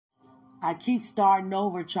I keep starting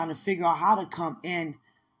over trying to figure out how to come in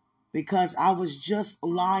because I was just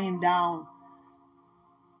lying down.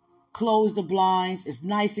 Close the blinds. It's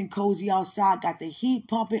nice and cozy outside. Got the heat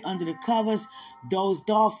pumping under the covers. Dozed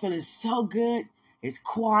off, feeling so good. It's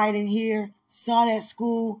quiet in here. Son at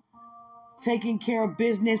school. Taking care of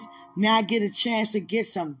business. Now I get a chance to get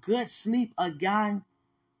some good sleep again.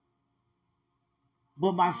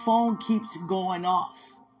 But my phone keeps going off.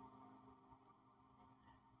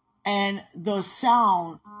 And the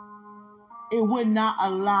sound, it would not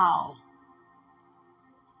allow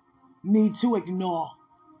me to ignore.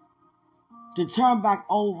 To turn back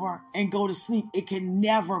over and go to sleep. It can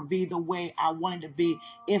never be the way I want it to be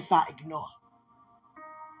if I ignore.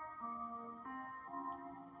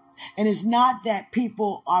 And it's not that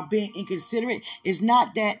people are being inconsiderate. It's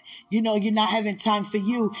not that, you're not having time for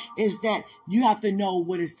you. It's that you have to know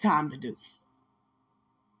what it's time to do.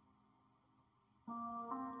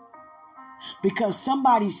 Because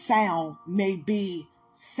somebody's sound may be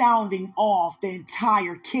sounding off the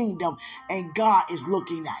entire kingdom and God is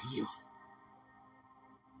looking at you.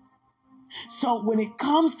 So when it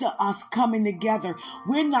comes to us coming together,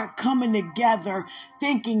 we're not coming together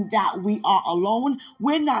thinking that we are alone.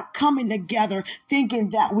 We're not coming together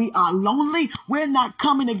thinking that we are lonely. We're not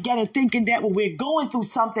coming together thinking that when we're going through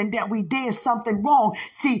something that we did something wrong.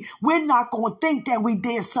 See, we're not going to think that we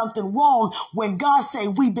did something wrong when God say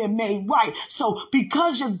we've been made right. So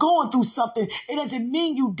because you're going through something, it doesn't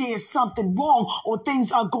mean you did something wrong or things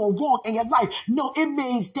are going wrong in your life. No, it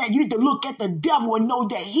means that you need to look at the devil and know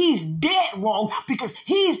that he's dead wrong because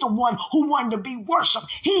he's the one who wanted to be worshipped.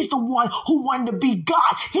 He's the one who wanted to be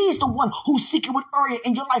God. He's the one who's seeking with area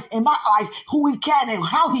in your life, in my life, who he can and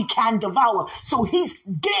how he can devour. So he's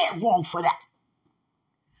dead wrong for that.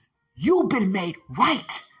 You've been made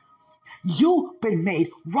right. You've been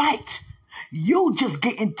made right. You just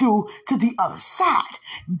getting through to the other side.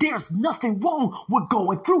 There's nothing wrong with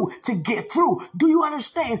going through to get through. Do you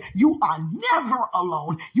understand? You are never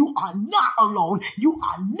alone. You are not alone. You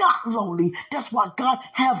are not lonely. That's why God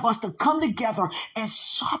have us to come together and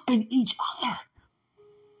sharpen each other.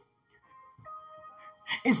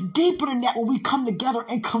 It's deeper than that when we come together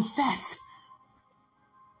and confess.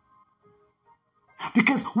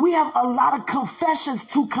 Because we have a lot of confessions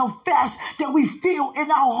to confess that we feel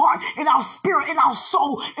in our heart, in our spirit, in our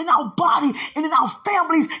soul, in our body, and in our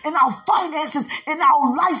families, in our finances, in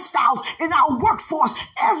our lifestyles, in our workforce,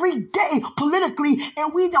 every day politically,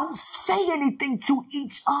 and we don't say anything to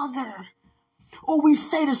each other. Or we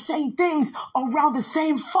say the same things around the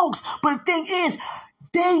same folks. But the thing is,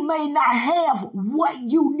 they may not have what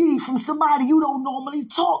you need from somebody you don't normally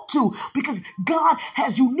talk to because God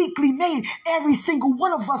has uniquely made every single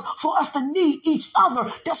one of us for us to need each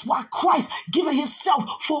other. That's why Christ giving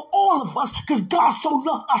himself for all of us because God so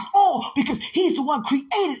loved us all because he's the one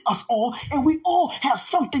created us all and we all have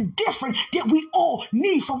something different that we all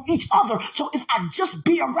need from each other. So if I just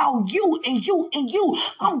be around you and you and you,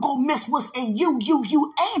 I'm going to miss what's in you,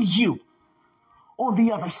 and you on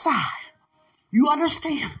the other side. You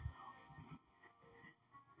understand?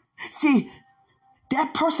 See,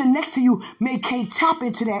 that person next to you can't tap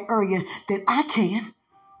into that area that I can.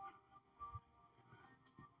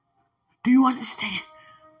 Do you understand?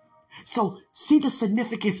 So see the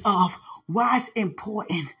significance of why it's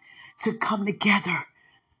important to come together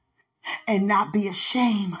and not be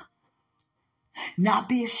ashamed. Not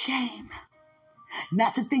be ashamed.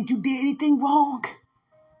 Not to think you did anything wrong.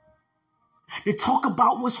 To talk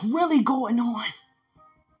about what's really going on.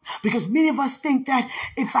 Because many of us think that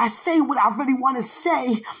if I say what I really want to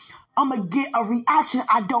say, I'm going to get a reaction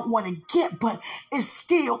I don't want to get, but it's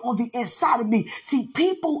still on the inside of me. See,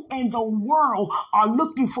 people in the world are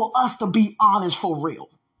looking for us to be honest for real.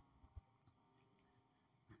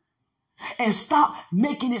 And stop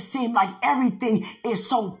making it seem like everything is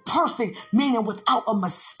so perfect, meaning without a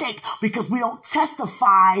mistake, because we don't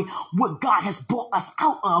testify what God has brought us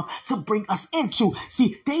out of to bring us into.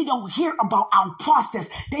 See, they don't hear about our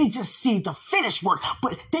process. They just see the finished work,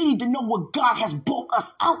 but they need to know what God has brought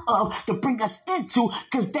us out of to bring us into,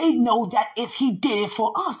 because they know that if he did it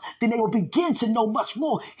for us, then they will begin to know much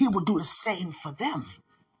more. He will do the same for them.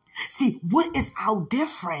 See, what is our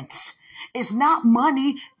difference? It's not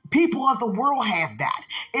money. People of the world have that.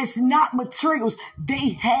 It's not materials. They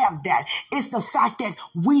have that. It's the fact that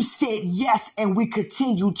we said yes and we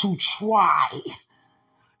continue to try.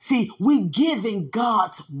 See, we giving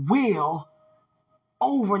God's will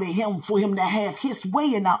over to him for him to have his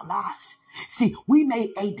way in our lives. See, we made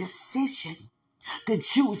a decision to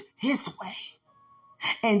choose his way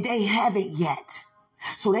and they haven't yet.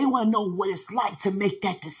 So they want to know what it's like to make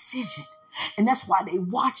that decision. And that's why they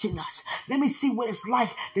watching us. Let me see what it's like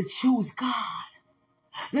to choose God.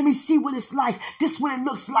 Let me see what it's like. This is what it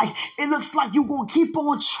looks like. It looks like you're going to keep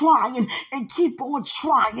on trying and keep on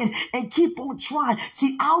trying and keep on trying.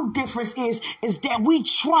 See, our difference is that we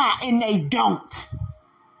try and they don't.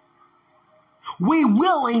 We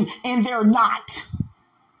willing and they're not.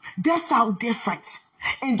 That's our difference.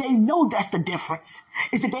 And they know that's the difference.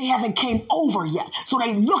 Is that they haven't came over yet. So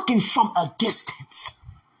they looking from a distance.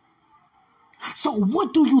 So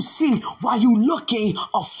what do you see while you looking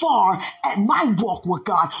afar at my walk with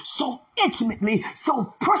God so intimately,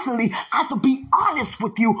 so personally? I have to be honest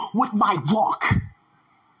with you with my walk.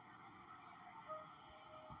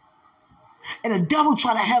 And the devil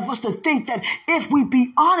trying to have us to think that if we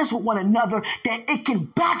be honest with one another, that it can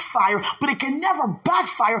backfire, but it can never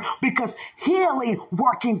backfire because healing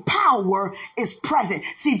working power is present.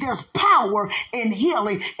 See, there's power in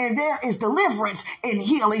healing, and there is deliverance in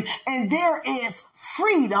healing, and there is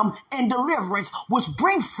freedom and deliverance, which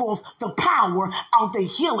bring forth the power of the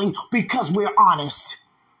healing because we're honest.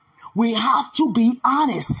 We have to be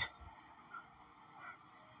honest.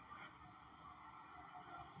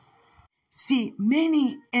 See,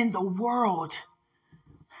 many in the world,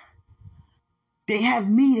 they have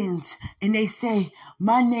meetings and they say,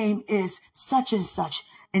 my name is such and such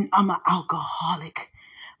and I'm an alcoholic.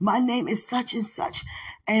 My name is such and such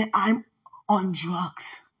and I'm on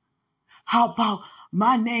drugs. How about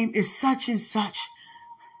my name is such and such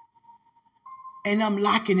and I'm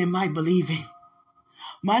lacking in my believing.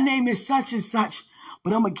 My name is such and such,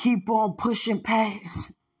 but I'm going to keep on pushing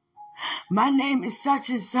past. My name is such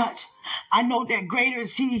and such. I know that greater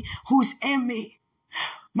is he who's in me.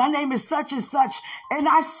 My name is such and such, and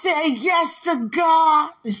I say yes to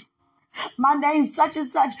God. My name's such and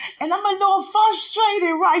such, and I'm a little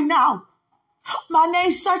frustrated right now. My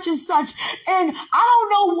name's such and such, and I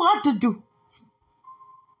don't know what to do.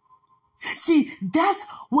 See, that's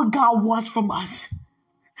what God wants from us.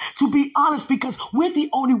 To be honest, because we're the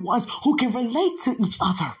only ones who can relate to each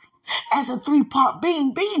other as a three-part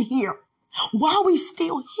being here. Why are we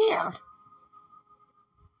still here?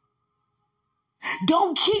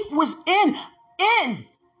 Don't keep what's in.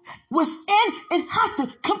 What's in, it has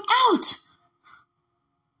to come out.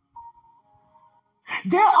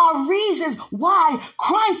 There are reasons why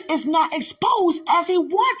Christ is not exposed as he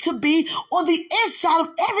wants to be on the inside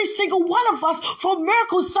of every single one of us for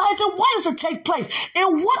miracles, signs, and wonders to take place.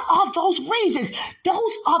 And what are those reasons?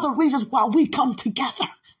 Those are the reasons why we come together.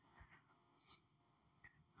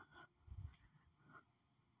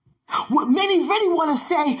 What many really want to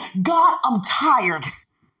say, God, I'm tired.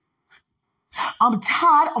 I'm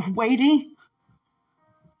tired of waiting.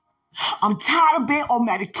 I'm tired of being on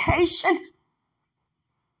medication.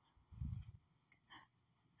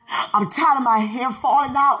 I'm tired of my hair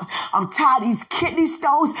falling out. I'm tired of these kidney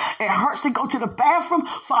stones. It hurts to go to the bathroom.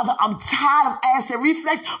 Father, I'm tired of acid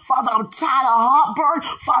reflux. Father, I'm tired of heartburn.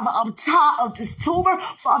 Father, I'm tired of this tumor.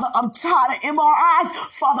 Father, I'm tired of MRIs.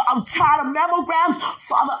 Father, I'm tired of mammograms.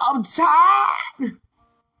 Father, I'm tired.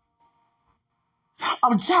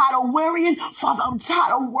 I'm tired of worrying. Father, I'm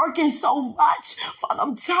tired of working so much. Father,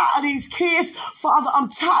 I'm tired of these kids. Father, I'm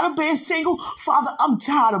tired of being single. Father, I'm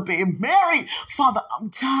tired of being married. Father,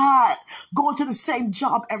 I'm tired going to the same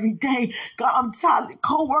job every day. God, I'm tired of the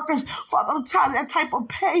co-workers. Father, I'm tired of that type of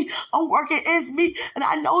pay. I'm working is me, and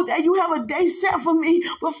I know that you have a day set for me.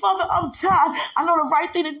 But Father, I'm tired. I know the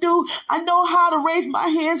right thing to do. I know how to raise my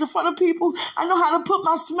hands in front of people. I know how to put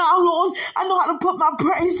my smile on. I know how to put my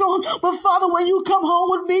praise on. But Father, when you come home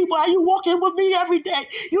with me, while you walking with me every day,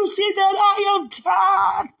 you see that I am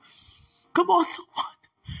tired. Come on, someone.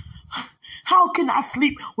 How can I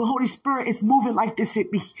sleep when Holy Spirit is moving like this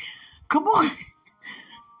at me? Come on.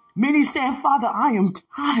 Many saying, Father, I am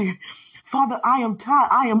tired. Father, I am tired.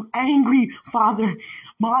 I am angry, Father.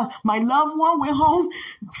 My loved one went home.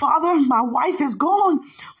 Father, my wife is gone.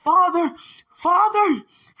 Father,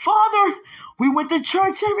 we went to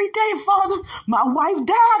church every day, Father. My wife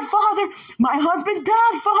died, Father. My husband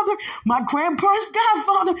died, Father. My grandparents died,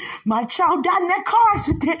 Father. My child died in that car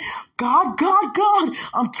accident. God.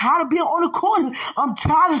 I'm tired of being on the corner. I'm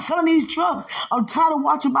tired of selling these drugs. I'm tired of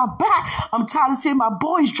watching my back. I'm tired of seeing my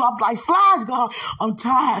boys drop like flies, God. I'm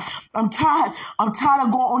tired. I'm tired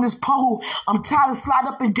of going on this pole. I'm tired of sliding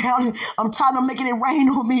up and down. I'm tired of making it rain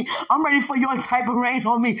on me. I'm ready for your type of rain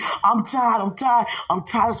on me. I'm tired. I'm tired. I'm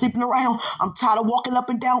tired of sleeping around. I'm tired of walking up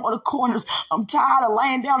and down on the corners. I'm tired of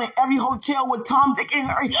laying down in every hotel with Tom, Dick, and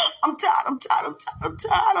Harry. I'm tired. I'm tired. I'm tired. I'm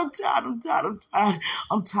tired. I'm tired. I'm tired. I'm tired.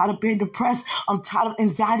 I'm tired of being depressed. I'm tired of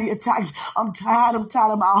anxiety attacks. I'm tired. I'm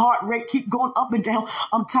tired of my heart rate keep going up and down.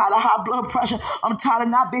 I'm tired of high blood pressure. I'm tired of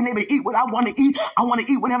not being able to eat what I want to eat. I want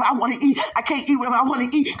to eat whatever I want to eat. I can't eat whatever I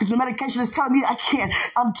want to eat because the medication is telling me I can't.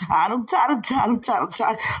 I'm tired. I'm tired. I'm tired. I'm tired. I'm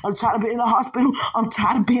tired. I'm tired of being in the hospital. I'm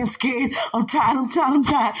tired of being scared. I'm tired. I'm tired. I'm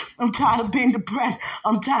tired. I'm tired of being depressed.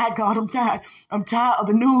 I'm tired, God. I'm tired. I'm tired of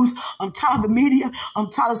the news. I'm tired of the media. I'm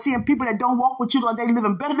tired of seeing people that don't walk with you like they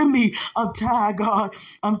living better than me. I'm tired, God.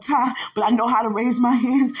 I'm tired, but I know how to raise my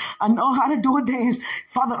hands. I know how to do a dance.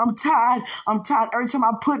 Father, I'm tired. I'm tired. Every time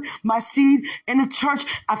I put my seed in the church,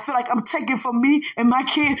 I feel like I'm taking from me and my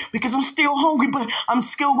kid because I'm still hungry, but I'm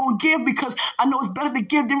still going to give because I know it's better to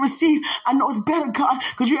give than receive. I know it's better, God,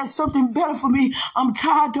 because you have something better for me. I'm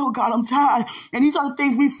tired, though, God. I'm tired. And these are the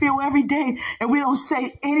things we feel every day, and we don't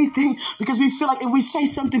say anything because we feel like if we say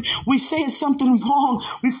something, we saying something wrong.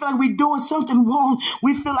 We feel like we're doing something wrong.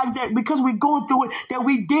 We feel like that because we're going through it, that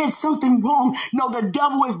we did something wrong. No, the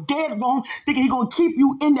devil is dead wrong, thinking he's going to keep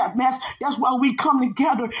you in that mess. That's why we come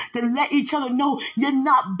together to let each other know you're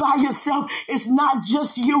not by yourself. It's not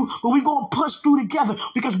just you, but we're going to push through together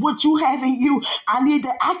because what you have in you, I need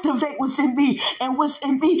to activate what's in me. And what's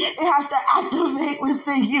in me, it has to activate what's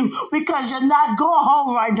in you because you're not going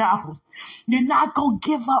home right now. You're not going to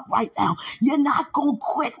give up right now. You're not going to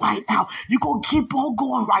quit right now. You're going to keep on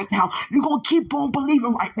going right now. You're going to keep on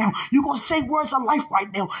believing right now. You're going to say words of life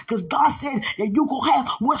right now because God said that you're going to have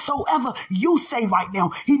whatsoever you say right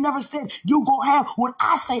now. He never said you're going to have what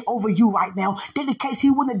I say over you right now. In the case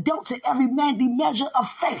he wouldn't have dealt to every man the measure of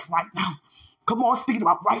faith right now. Come on, speaking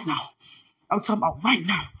about right now. I'm talking about right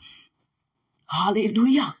now.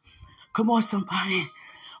 Hallelujah. Come on, somebody.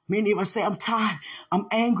 Many of us say, I'm tired. I'm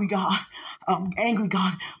angry, God. I'm angry,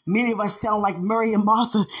 God. Many of us sound like Mary and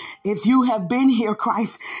Martha. If you have been here,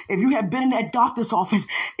 Christ, if you have been in that doctor's office,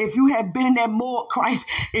 if you have been in that morgue, Christ,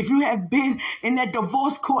 if you have been in that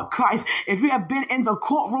divorce court, Christ, if you have been in the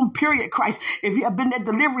courtroom, period, Christ, if you have been in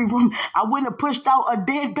that delivery room, I wouldn't have pushed out a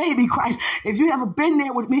dead baby, Christ. If you haven't been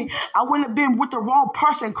there with me, I wouldn't have been with the wrong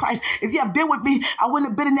person, Christ. If you have been with me, I wouldn't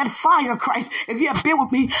have been in that fire, Christ. If you have been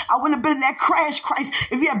with me, I wouldn't have been in that crash, Christ.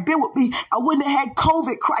 If you have been with me, I wouldn't have had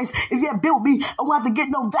COVID, Christ. If you have been with me, I wouldn't have to get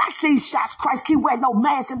no vaccine shots, Christ. Keep wearing no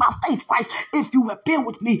mask in my face, Christ. If you have been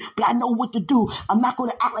with me, but I know what to do. I'm not going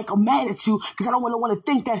to act like I'm mad at you because I don't want to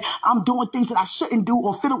think that I'm doing things that I shouldn't do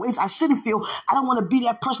or feel ways I shouldn't feel. I don't want to be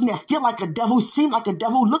that person that feel like a devil, seem like a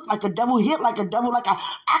devil, look like a devil, hit like a devil, like I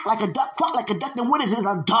act like a duck, quack like a duck. Then what is this?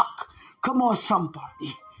 A duck? Come on,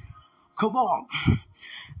 somebody. Come on.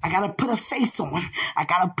 I got to put a face on. I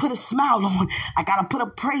got to put a smile on. I got to put a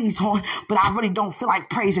praise on. But I really don't feel like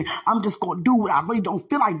praising. I'm just going to do what I really don't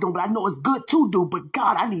feel like doing. But I know it's good to do. But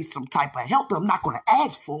God, I need some type of help. I'm not going to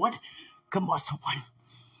ask for it. Come on, someone.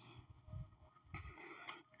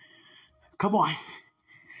 Come on.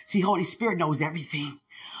 See, Holy Spirit knows everything.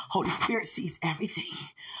 Holy Spirit sees everything.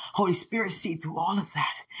 Holy Spirit sees through all of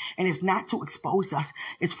that. And it's not to expose us.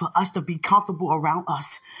 It's for us to be comfortable around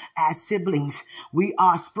us as siblings. We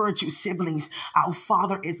are spiritual siblings. Our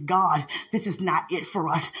Father is God. This is not it for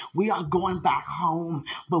us. We are going back home,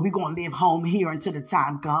 but we're going to live home here until the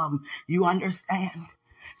time comes. You understand?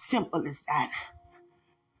 Simple as that.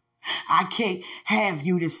 I can't have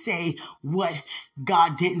you to say what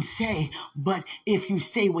God didn't say, but if you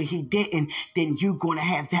say what he didn't, then you're going to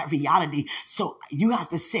have that reality. So you have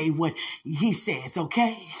to say what he says,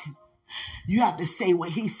 okay? You have to say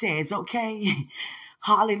what he says, okay?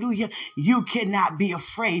 Hallelujah. You cannot be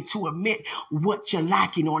afraid to admit what you're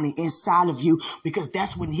lacking on the inside of you because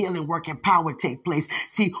that's when healing, work, and power take place.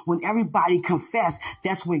 See, when everybody confess,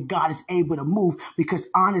 that's when God is able to move because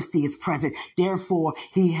honesty is present. Therefore,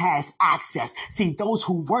 he has access. See, those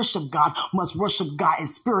who worship God must worship God in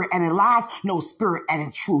spirit and in lies, no spirit and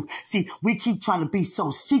in truth. See, we keep trying to be so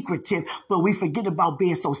secretive, but we forget about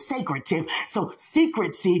being so sacretive. So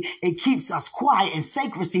secrecy, it keeps us quiet, and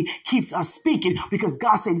sacrecy keeps us speaking because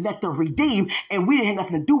God said, let the redeemed, and we didn't have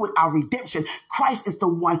nothing to do with our redemption. Christ is the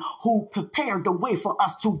one who prepared the way for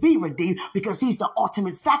us to be redeemed because he's the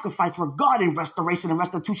ultimate sacrifice regarding restoration and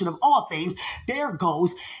restitution of all things. There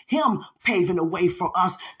goes him paving the way for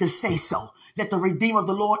us to say so. Let the redeemer of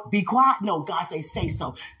the Lord be quiet. No, God say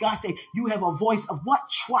so. God said, you have a voice of what?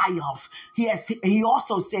 Triumph. He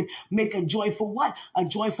also said, make a joyful what? A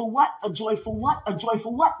joyful what? A joyful what? A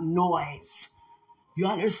joyful what? Noise. You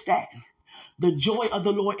understand? The joy of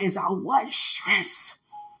the Lord is our what? Strength.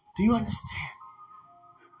 Do you understand?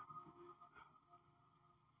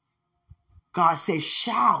 God says,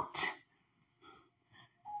 shout.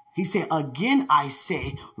 He said, again I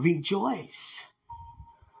say, rejoice.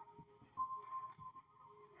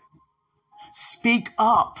 Speak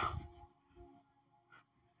up.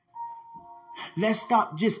 Let's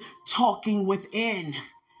stop just talking within.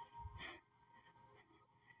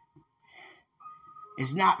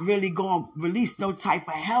 It's not really going to release no type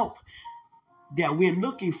of help that we're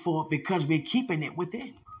looking for because we're keeping it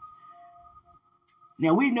within.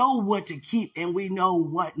 Now, we know what to keep and we know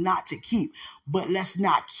what not to keep, but let's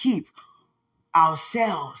not keep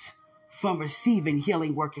ourselves from receiving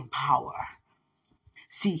healing working power.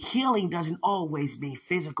 See, healing doesn't always mean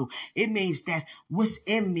physical. It means that what's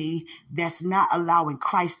in me that's not allowing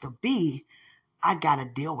Christ to be, I got to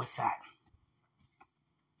deal with that.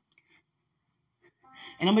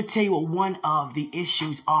 And I'm going to tell you what one of the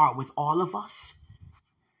issues are with all of us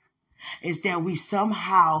is that we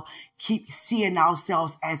somehow keep seeing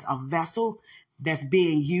ourselves as a vessel that's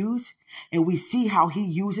being used, and we see how he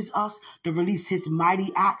uses us to release his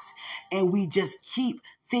mighty acts, and we just keep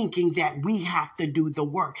thinking that we have to do the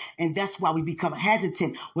work. And that's why we become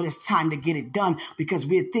hesitant when it's time to get it done, because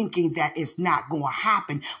we're thinking that it's not going to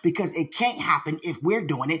happen, because it can't happen if we're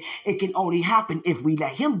doing it. It can only happen if we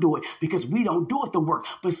let him do it, because we don't do it the work.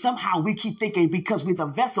 But somehow we keep thinking because we're the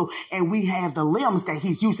vessel and we have the limbs that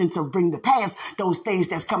he's using to bring to pass those things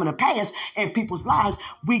that's coming to pass in people's lives,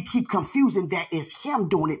 we keep confusing that it's him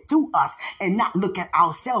doing it through us and not look at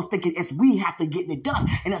ourselves thinking it's we have to get it done.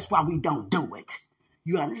 And that's why we don't do it.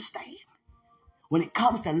 You understand? When it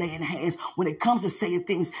comes to laying hands, when it comes to saying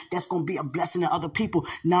things that's going to be a blessing to other people,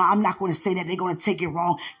 I'm not going to say that. They're going to take it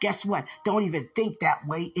wrong. Guess what? Don't even think that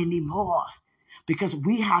way anymore, because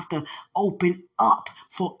we have to open up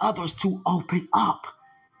for others to open up.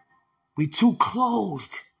 We're too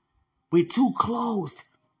closed. We're too closed.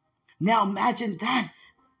 Now imagine that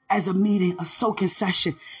as a meeting, a soaking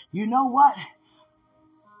session. You know what?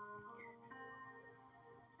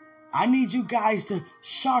 I need you guys to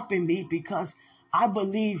sharpen me, because I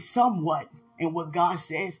believe somewhat in what God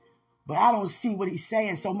says, but I don't see what he's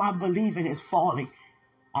saying, so my believing is falling.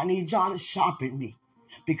 I need y'all to sharpen me,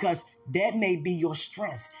 because that may be your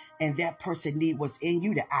strength, and that person need what's in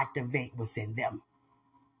you to activate what's in them.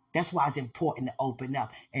 That's why it's important to open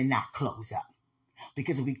up and not close up,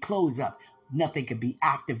 because if we close up, nothing can be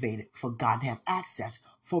activated for God to have access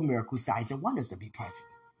for miracle signs and wonders to be present.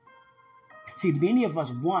 See, many of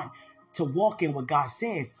us want to walk in what God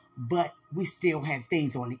says, but we still have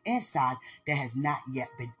things on the inside that has not yet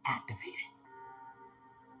been activated.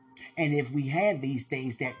 And if we have these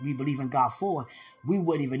things that we believe in God for, we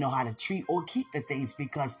wouldn't even know how to treat or keep the things,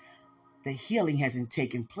 because the healing hasn't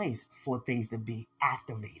taken place for things to be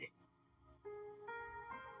activated.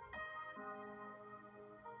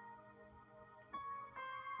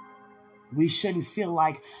 We shouldn't feel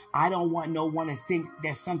like I don't want no one to think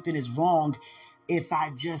that something is wrong if I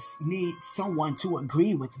just need someone to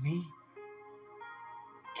agree with me.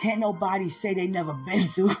 Can't nobody say they never been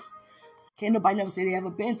through. Can't nobody never say they ever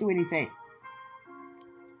been through anything.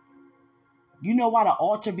 You know why the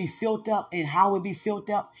altar be filled up and how it be filled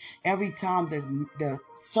up? Every time the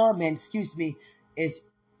sermon, is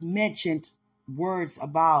mentioned words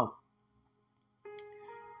about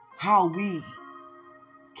how we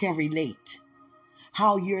can relate,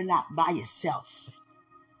 how you're not by yourself.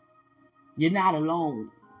 You're not alone.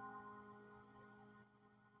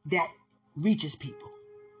 That reaches people.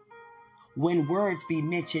 When words be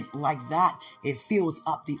mentioned like that, it fills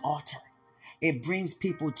up the altar. It brings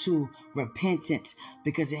people to repentance,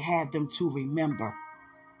 because it had them to remember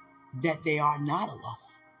that they are not alone.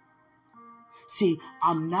 See,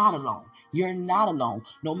 I'm not alone. You're not alone.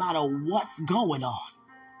 No matter what's going on,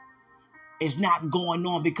 it's not going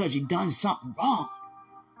on because you've done something wrong.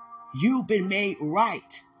 You've been made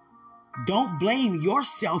right. Don't blame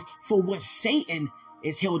yourself for what Satan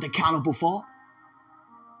is held accountable for.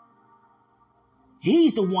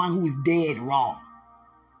 He's the one who's dead wrong.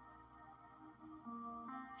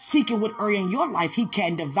 Seeking what area in your life he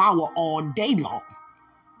can devour all day long.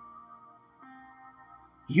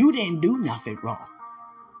 You didn't do nothing wrong,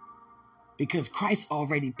 because Christ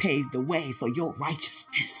already paved the way for your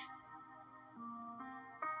righteousness.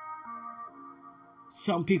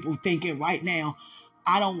 Some people thinking right now,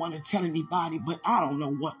 I don't want to tell anybody, but I don't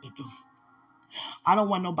know what to do. I don't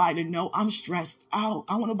want nobody to know I'm stressed out.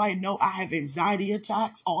 I want nobody to know I have anxiety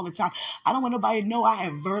attacks all the time. I don't want nobody to know I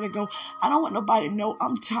have vertigo. I don't want nobody to know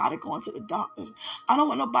I'm tired of going to the doctors. I don't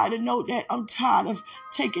want nobody to know that I'm tired of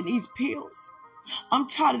taking these pills. I'm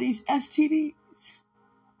tired of these STDs.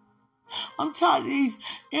 I'm tired of these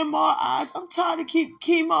MRIs. I'm tired of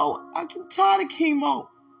chemo. I'm tired of chemo.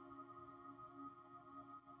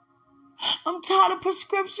 I'm tired of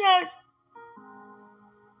prescriptions.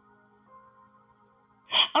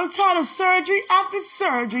 I'm tired of surgery after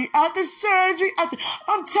surgery after surgery after.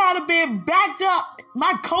 I'm tired of being backed up.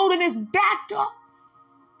 My colon is backed up.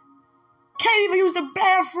 Can't even use the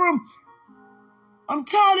bathroom. I'm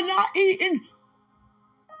tired of not eating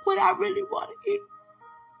what I really want to eat.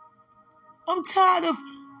 I'm tired of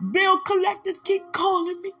bill collectors keep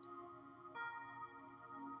calling me.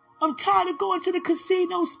 I'm tired of going to the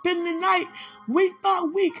casino, spending the night, week by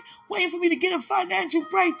week, waiting for me to get a financial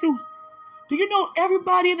breakthrough. Do you know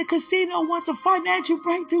everybody in the casino wants a financial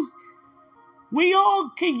breakthrough? We all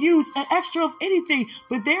can use an extra of anything,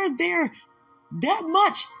 but they're there that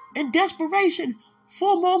much in desperation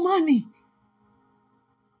for more money.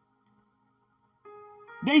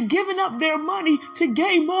 They giving up their money to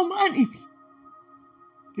gain more money.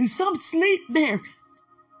 And some sleep there.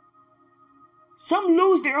 Some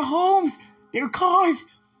lose their homes, their cars,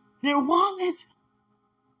 their wallets.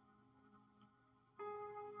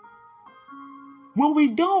 When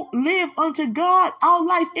we don't live unto God, our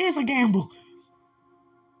life is a gamble.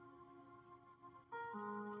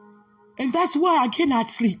 And that's why I cannot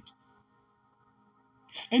sleep.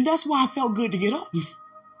 And that's why I felt good to get up.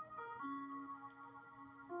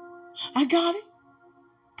 I got it.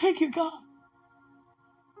 Thank you, God.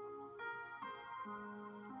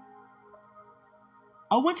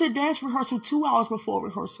 I went to dance rehearsal 2 hours before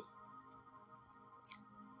rehearsal.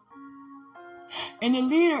 And the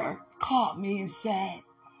leader called me and said,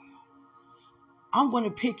 I'm going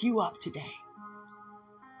to pick you up today.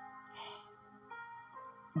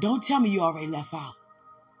 Don't tell me you already left out.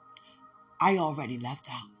 I already left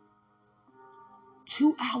out.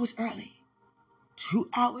 2 hours early. 2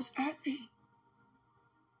 hours early.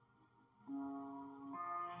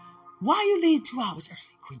 Why you leave 2 hours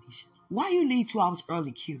early, Quenisha? Why you leave 2 hours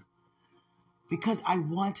early, Q? Because I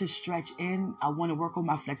want to stretch in. I want to work on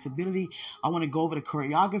my flexibility. I want to go over the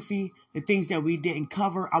choreography, the things that we didn't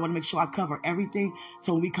cover. I want to make sure I cover everything.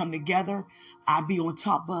 So when we come together, I be on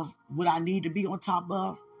top of what I need to be on top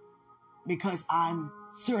of, because I'm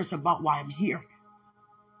serious about why I'm here.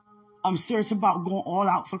 I'm serious about going all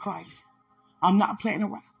out for Christ. I'm not playing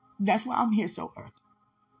around. That's why I'm here so early.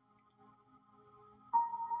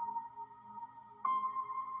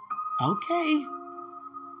 Okay.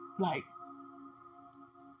 Like,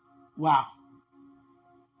 wow.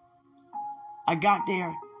 I got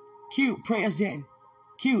there. Q, prayers in.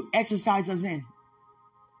 Q, exercises in.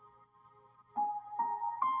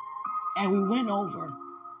 And we went over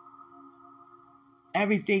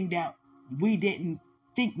everything that we didn't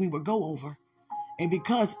think we would go over. And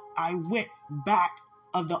because I went back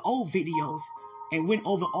of the old videos and went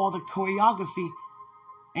over all the choreography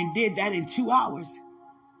and did that in 2 hours,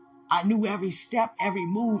 I knew every step, every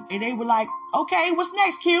move. And they were like, okay, what's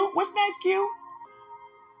next, Q? What's next, Q?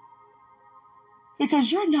 Because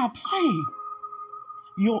you're not playing.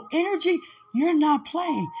 Your energy, you're not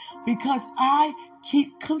playing. Because I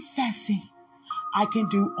keep confessing I can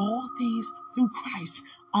do all things through Christ.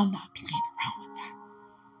 I'm not playing around with that.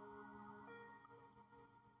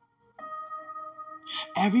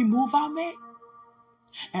 Every move I make,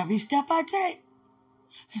 every step I take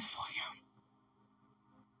is for you.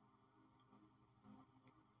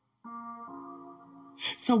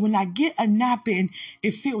 So when I get a nap in,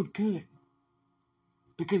 it feels good.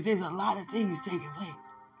 Because there's a lot of things taking place.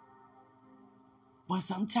 But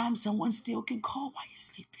sometimes someone still can call while you're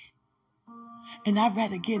sleeping. And I'd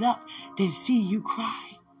rather get up than see you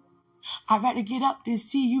cry. I'd rather get up than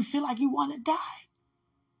see you feel like you want to die.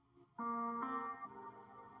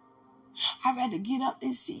 I'd rather get up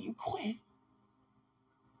than see you quit.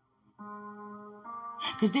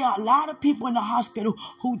 Because there are a lot of people in the hospital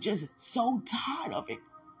who just so tired of it.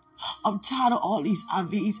 I'm tired of all these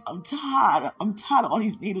IVs. I'm tired of all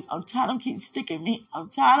these needles. I'm tired of them keep sticking me. I'm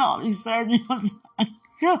tired of all these surgeries. I'm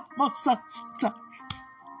so tired.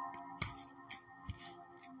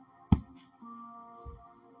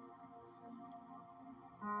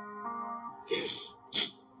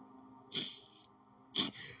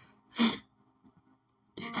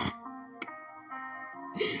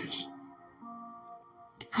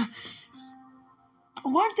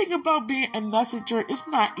 One thing about being a messenger, it's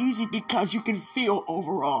not easy because you can feel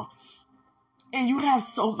overall. And you have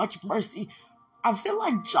so much mercy. I feel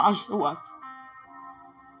like Joshua.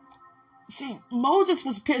 See, Moses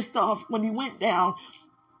was pissed off when he went down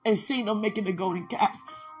and seen them making the golden calf.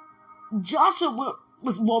 Joshua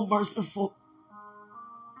was more merciful.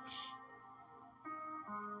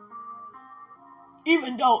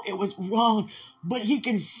 Even though it was wrong, but he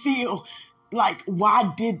can feel like,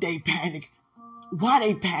 why did they panic? Why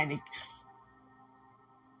they panicked?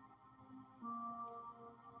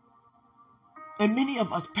 And many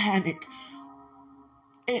of us panic.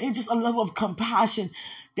 And it's just a level of compassion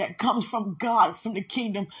that comes from God, from the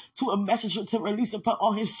kingdom, to a messenger to release upon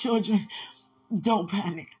all his children. Don't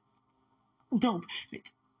panic. Don't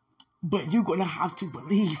panic. But you're going to have to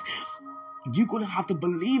believe. You're going to have to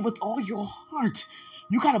believe with all your heart.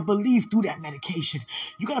 You got to believe through that medication.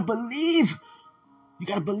 You got to believe. You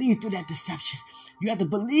got to believe through that deception. You have to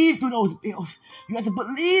believe through those bills. You have to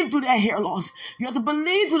believe through that hair loss. You have to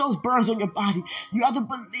believe through those burns on your body. You have to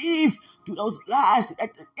believe through those lies,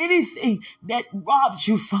 anything that robs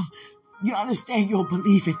you from. You understand you'll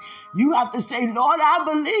believe it. You have to say, Lord, I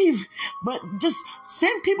believe. But just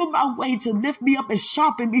send people my way to lift me up and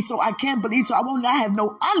sharpen me so I can believe, so I will not have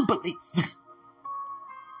no unbelief.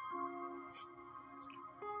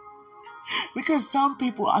 Because some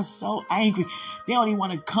people are so angry. They don't even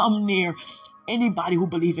want to come near anybody who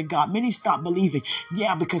believes in God. Many stop believing.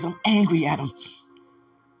 Yeah, because I'm angry at them.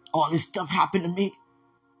 All this stuff happened to me.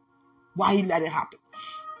 Why he let it happen?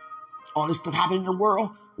 All this stuff happened in the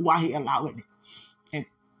world. Why he allowing it? And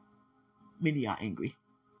many are angry.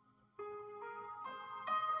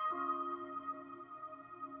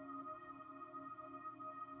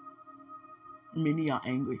 Many are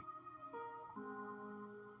angry.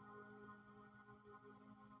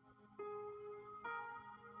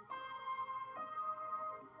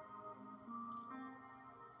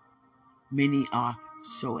 Many are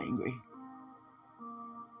so angry.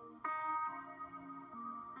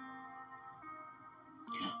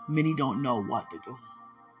 Many don't know what to do.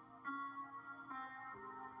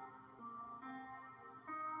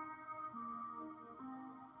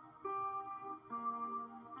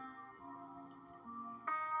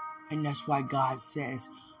 And that's why God says,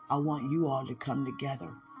 I want you all to come together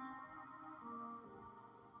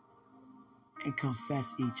and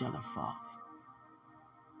confess each other's faults.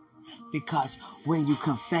 Because when you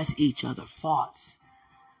confess each other's faults,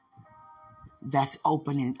 that's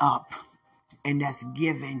opening up and that's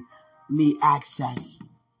giving me access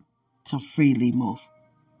to freely move.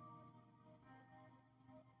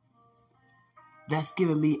 That's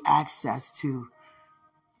giving me access to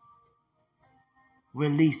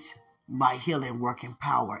release my healing working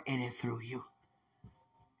power in and through you.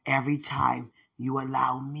 Every time you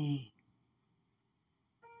allow me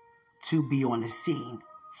to be on the scene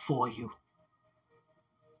for you.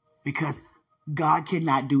 Because God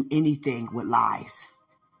cannot do anything with lies.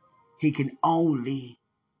 He can only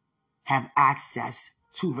have access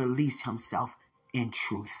to release himself in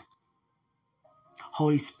truth.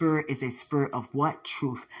 Holy Spirit is a spirit of what?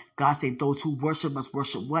 Truth. God said those who worship must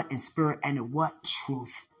worship what? In spirit and in what?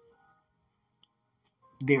 Truth.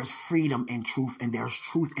 There's freedom in truth and there's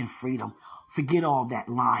truth in freedom. Forget all that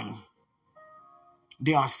lying.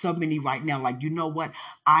 There are so many right now, like, you know what?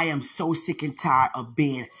 I am so sick and tired of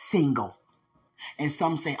being single. And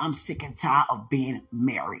some say I'm sick and tired of being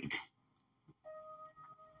married.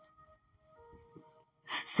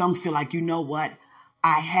 Some feel like, you know what?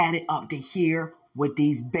 I had it up to here with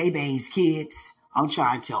these babies, kids. I'm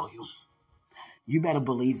trying to tell you. You better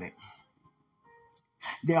believe it.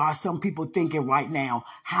 There are some people thinking right now,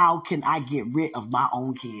 how can I get rid of my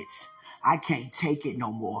own kids? I can't take it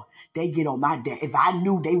no more. They get on my dad. If I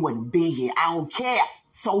knew they wouldn't be here, I don't care.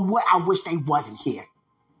 So what? I wish they wasn't here.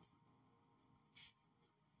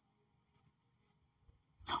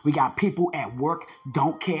 We got people at work,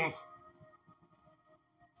 don't care.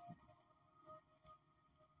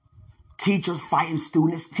 Teachers fighting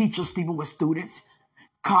students, teachers sleeping with students,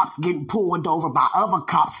 cops getting pulled over by other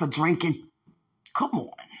cops for drinking. Come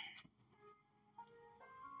on.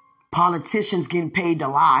 Politicians getting paid to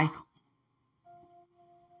lie.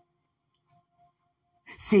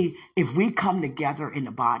 See, if we come together in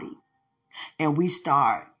the body and we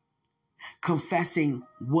start confessing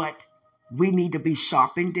what we need to be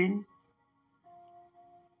sharpened in,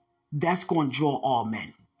 that's going to draw all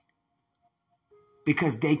men.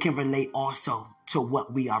 Because they can relate also to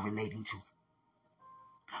what we are relating to.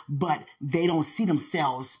 But they don't see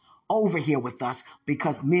themselves over here with us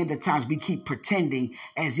because many of the times we keep pretending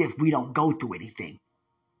as if we don't go through anything.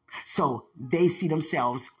 So they see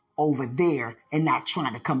themselves over there and not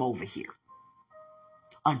trying to come over here.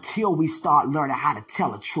 Until we start learning how to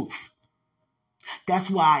tell the truth.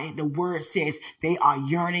 That's why the word says they are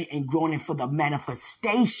yearning and groaning for the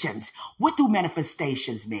manifestations. What do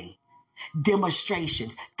manifestations mean?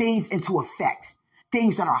 Demonstrations, things into effect,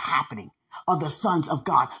 things that are happening of the sons of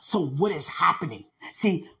God. So what is happening?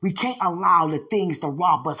 See, we can't allow the things to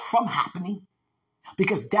rob us from happening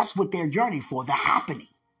because that's what they're yearning for, the happening.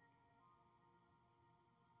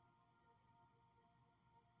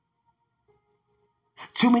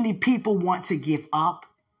 Too many people want to give up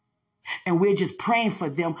And we're just praying for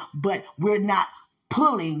them, but we're not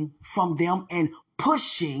pulling from them and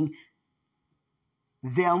pushing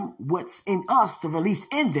them what's in us to release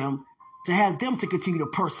in them to have them to continue to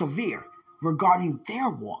persevere regarding their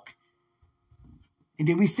walk. And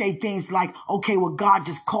then we say things like, okay, well, God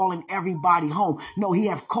just calling everybody home. No, he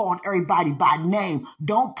have called everybody by name.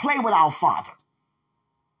 Don't play with our Father.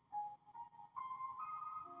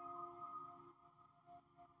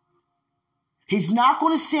 He's not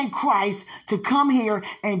going to send Christ to come here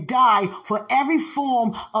and die for every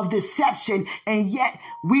form of deception, and yet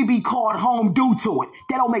we be called home due to it.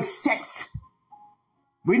 That don't make sense.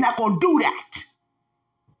 We're not going to do that.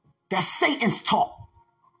 That's Satan's talk.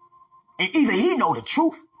 And either he know the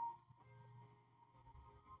truth.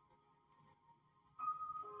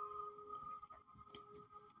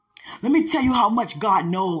 Let me tell you how much God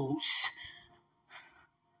knows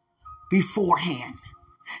beforehand.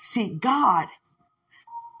 See, God,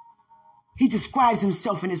 he describes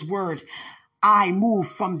himself in his word, I move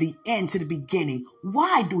from the end to the beginning.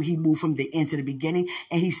 Why do he move from the end to the beginning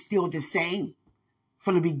and he's still the same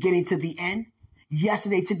from the beginning to the end?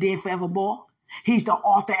 Yesterday, today, and forevermore. He's the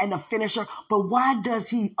author and the finisher. But why does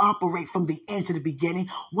he operate from the end to the beginning?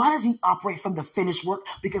 Why does he operate from the finished work?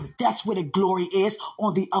 Because that's where the glory is,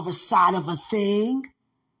 on the other side of a thing.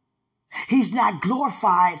 He's not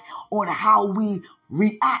glorified on how we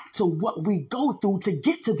react to what we go through to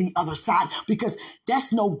get to the other side, because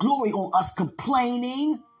that's no glory on us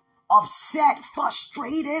complaining, upset,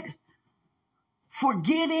 frustrated,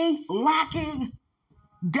 forgetting, lacking,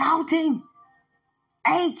 doubting,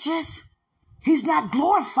 anxious. He's not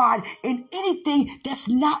glorified in anything that's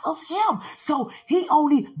not of him. So he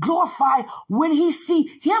only glorified when he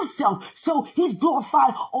see himself. So he's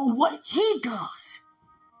glorified on what he does.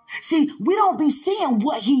 See, we don't be seeing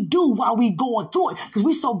what he do while we going through it, because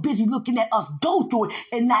we so busy looking at us go through it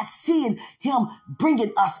and not seeing him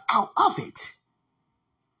bringing us out of it.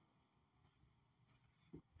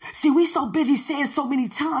 See, we so busy saying so many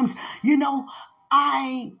times,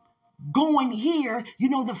 I going here,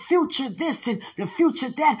 the future this and the future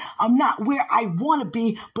that. I'm not where I want to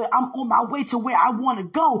be, but I'm on my way to where I want to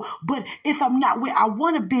go. But if I'm not where I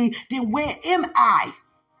want to be, then where am I?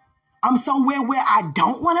 I'm somewhere where I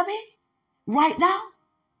don't want to be right now.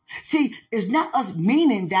 See, it's not us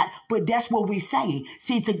meaning that, but that's what we're saying.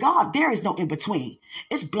 See, to God, there is no in between.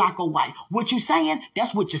 It's black or white. What you're saying,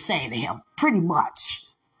 that's what you're saying to him, pretty much.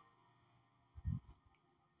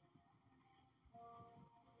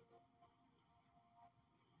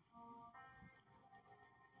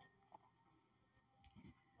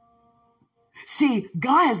 See,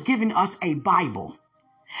 God has given us a Bible,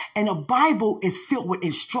 and a Bible is filled with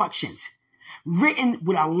instructions, written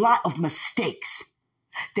with a lot of mistakes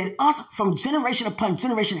that us from generation upon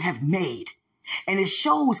generation have made. And it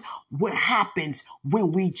shows what happens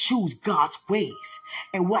when we choose God's ways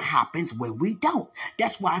and what happens when we don't.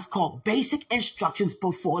 That's why it's called basic instructions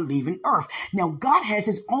before leaving earth. Now, God has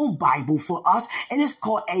his own Bible for us, and it's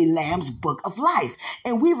called a Lamb's Book of Life.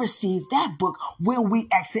 And we receive that book when we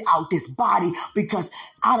exit out this body, because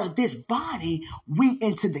out of this body, we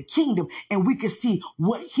enter the kingdom and we can see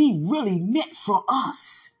what he really meant for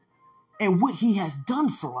us and what he has done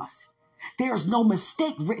for us. There is no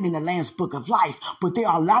mistake written in the Lamb's Book of Life, but there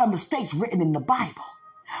are a lot of mistakes written in the Bible,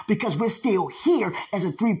 because we're still here as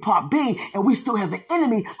a three-part being, and we still have the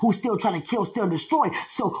enemy who's still trying to kill, steal, and destroy.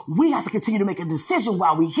 So we have to continue to make a decision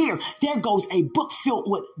while we're here. There goes a book filled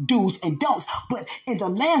with do's and don'ts, but in the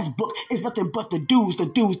Lamb's book, it's nothing but the do's, the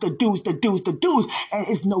do's, the do's, the do's, the do's, and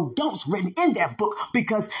it's no don'ts written in that book,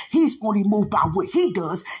 because he's only moved by what he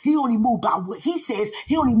does. He only moved by what he says.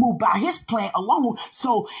 He only moved by his plan alone.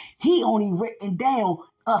 So he only written down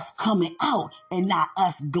us coming out and not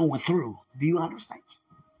us going through. Do you understand?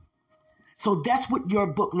 So that's what your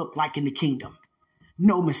book looked like in the kingdom.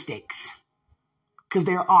 No mistakes, because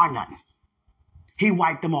there are none. He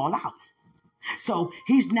wiped them all out. So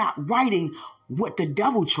he's not writing what the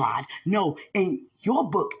devil tried. No, in your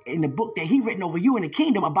book, in the book that he written over you in the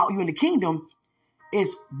kingdom, about you in the kingdom,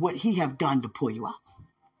 is what he have done to pull you out.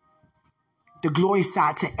 The glory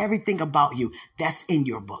side to everything about you, that's in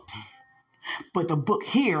your book. But the book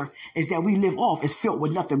here is that we live off is filled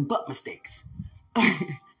with nothing but mistakes.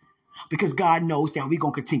 Because God knows that we're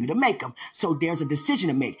going to continue to make them. So there's a decision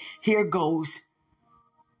to make. Here goes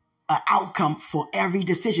an outcome for every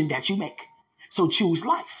decision that you make. So choose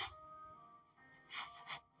life.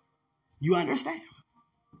 You understand?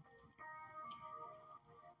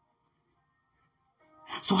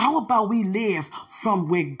 So how about we live from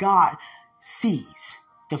where God sees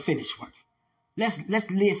the finished work? Let's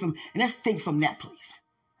live from, and let's think from that place.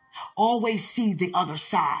 Always see the other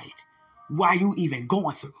side while you even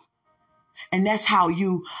going through. And that's how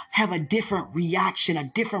you have a different reaction, a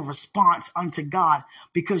different response unto God,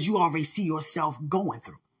 because you already see yourself going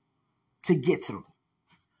through to get through,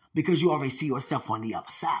 because you already see yourself on the other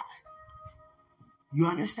side. You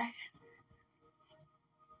understand?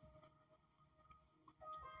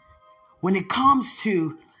 When it comes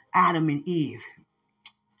to Adam and Eve,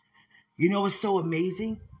 you know what's so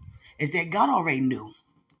amazing is that God already knew.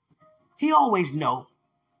 He always know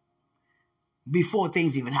before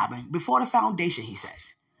things even happen, before the foundation, he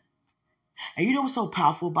says. And you know what's so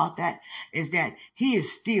powerful about that is that he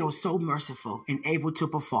is still so merciful and able to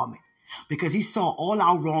perform it, because he saw all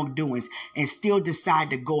our wrongdoings and still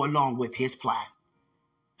decided to go along with his plan,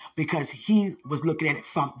 because he was looking at it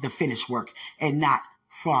from the finished work and not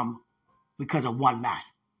from because of one man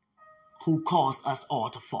who caused us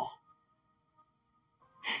all to fall.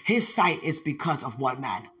 His sight is because of one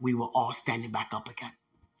man we were all standing back up again.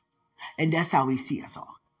 And that's how we see us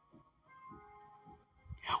all.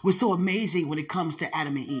 What's so amazing when it comes to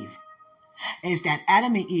Adam and Eve is that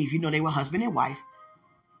Adam and Eve, you know, they were husband and wife.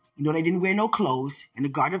 You know, they didn't wear no clothes in the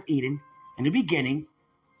Garden of Eden in the beginning.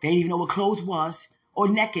 They didn't even know what clothes was or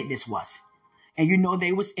nakedness was. And you know,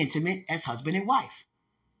 they was intimate as husband and wife.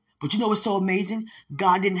 But you know what's so amazing?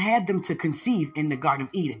 God didn't have them to conceive in the Garden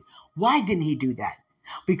of Eden. Why didn't he do that?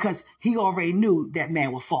 Because he already knew that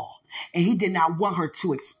man would fall. And he did not want her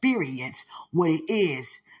to experience what it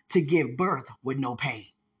is to give birth with no pain.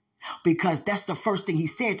 Because that's the first thing he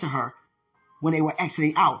said to her when they were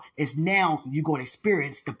exiting out, is now you're going to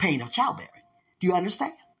experience the pain of childbearing. Do you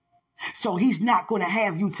understand? So he's not going to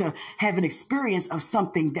have you to have an experience of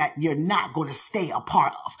something that you're not going to stay a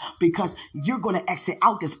part of, because you're going to exit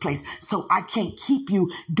out this place. So I can't keep you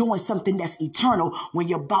doing something that's eternal when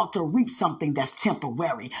you're about to reap something that's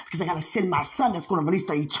temporary, because I got to send my son that's going to release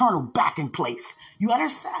the eternal back in place. You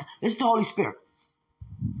understand? It's the Holy Spirit.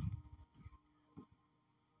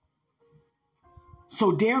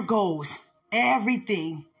 So there goes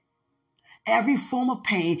everything. Every form of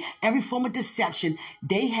pain, every form of deception,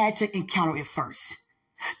 they had to encounter it first.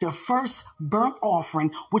 The first burnt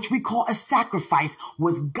offering, which we call a sacrifice,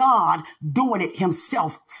 was God doing it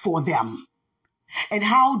himself for them. And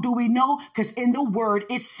how do we know? Because in the word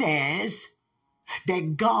it says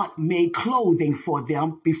that God made clothing for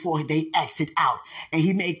them before they exit out. And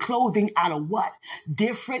he made clothing out of what?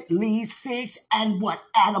 Different leaves, figs, and what?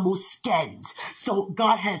 Animal skins. So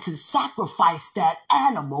God had to sacrifice that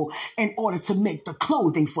animal in order to make the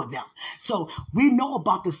clothing for them. So we know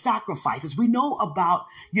about the sacrifices. We know about,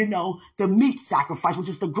 you know, the meat sacrifice, which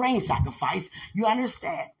is the grain sacrifice. You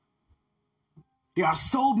understand? There are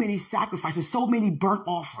so many sacrifices, so many burnt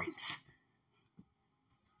offerings.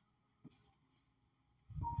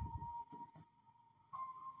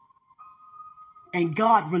 And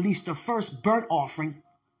God released the first burnt offering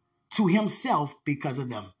to himself because of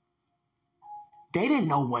them. They didn't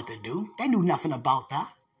know what to do. They knew nothing about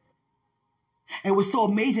that. And what's so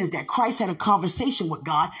amazing is that Christ had a conversation with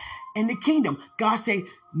God in the kingdom. God said,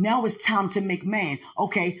 now it's time to make man.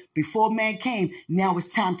 Okay, before man came, now it's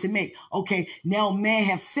time to make. Okay, now man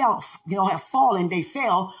have fallen, they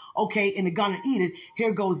fell. Okay, in the Garden of Eden,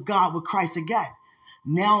 here goes God with Christ again.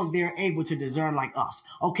 Now they're able to discern like us.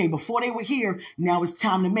 Okay, before they were here, now it's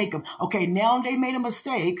time to make them. Okay, now they made a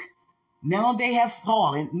mistake. Now they have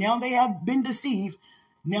fallen. Now they have been deceived.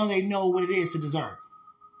 Now they know what it is to discern.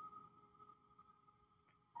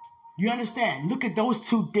 You understand? Look at those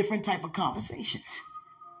two different type of conversations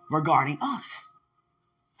regarding us.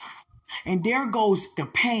 And there goes the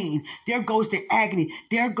pain. There goes the agony.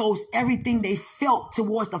 There goes everything they felt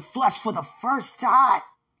towards the flesh for the first time.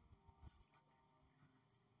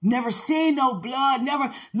 Never seen no blood,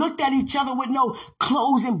 never looked at each other with no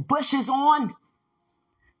clothes and bushes on.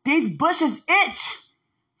 These bushes itch.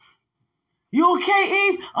 You okay,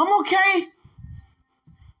 Eve? I'm okay.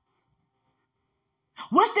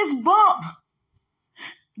 What's this bump?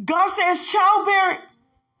 God says childbearing.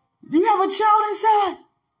 You have a child inside.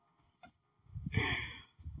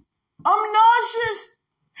 I'm nauseous.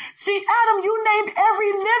 See, Adam, you named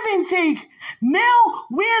every living thing. Now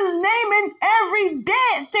we're naming every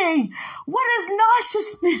dead thing. What is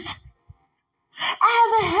nauseousness? I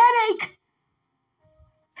have a headache.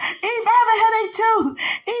 Eve, I have a headache too.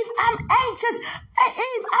 Eve, I'm anxious.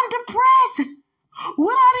 Eve, I'm depressed.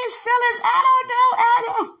 What are these feelings? I don't know,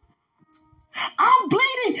 Adam. I'm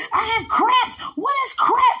bleeding. I have cramps. What is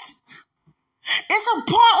cramps? It's a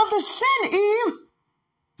part of the sin, Eve.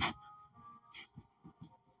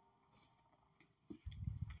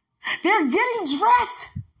 They're getting dressed,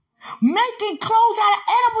 making clothes out of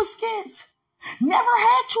animal skins. Never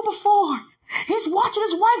had to before. He's watching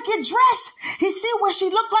his wife get dressed. He see where she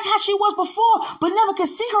looked like how she was before, but never could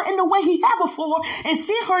see her in the way he had before, and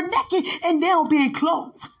see her naked and now being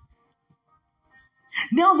clothed.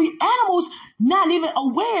 Now the animals not even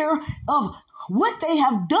aware of what they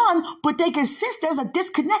have done, but they can sense there's a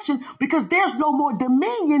disconnection because there's no more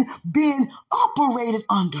dominion being operated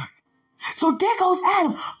under. So there goes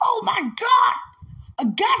Adam. Oh my God, a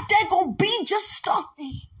goddamn bee just stung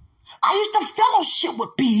me. I used to fellowship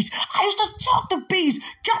with bees. I used to talk to bees.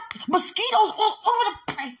 Got mosquitoes all over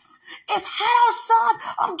the place. It's hot outside.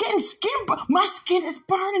 I'm getting skin. My skin is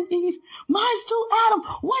burning, Eve. Mine's too, Adam.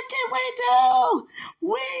 What did we do?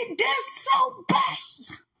 We did so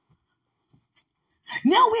bad.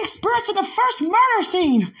 Now we experiencing the first murder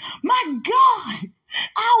scene. My God.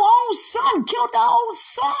 Our own son killed our own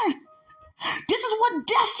son. This is what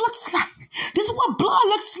death looks like. This is what blood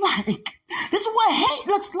looks like. This is what hate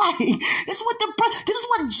looks like. This is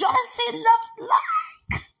what jealousy looks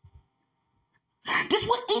like. This is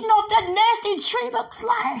what eating off that nasty tree looks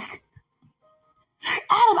like.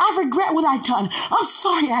 Adam, I regret what I've done. I'm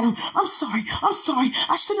sorry, Adam. I'm sorry.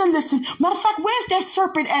 I shouldn't have listened. Matter of fact, where's that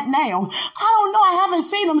serpent at now? I don't know. I haven't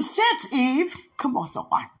seen him since, Eve. Come on,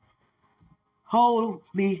 someone.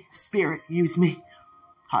 Holy Spirit, use me.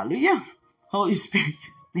 Hallelujah. Holy Spirit,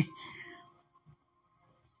 use me.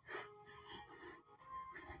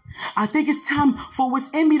 I think it's time for what's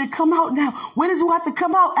in me to come out now. When does it have to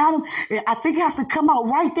come out, Adam? I think it has to come out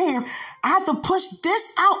right there. I have to push this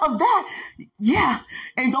out of that. Yeah.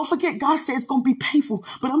 And don't forget, God said it's going to be painful.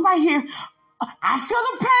 But I'm right here. I feel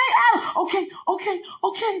the pain, Adam. Okay.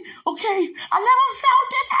 I never felt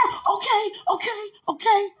this, Adam.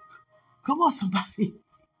 Okay. Come on, somebody.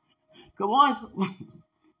 Come on, somebody.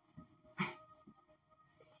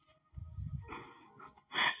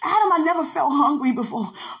 Adam, I never felt hungry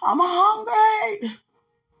before. I'm hungry.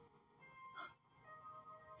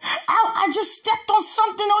 I just stepped on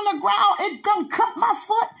something on the ground. It done cut my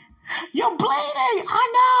foot. You're bleeding. I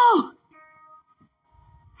know.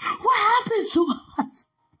 What happened to us?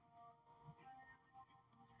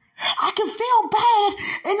 I can feel bad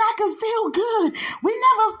and I can feel good. We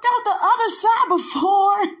never felt the other side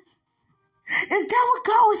before. Is that what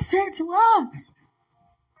God was saying to us?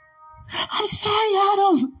 I'm sorry,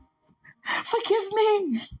 Adam. Forgive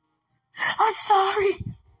me. I'm sorry.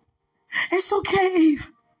 It's okay,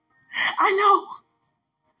 Eve. I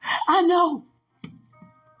know.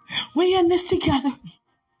 We in this together.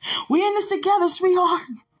 We in this together, sweetheart.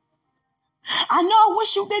 I know I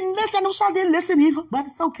wish you didn't listen. I wish I didn't listen, Eve, but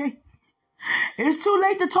it's okay. It's too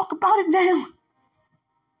late to talk about it now.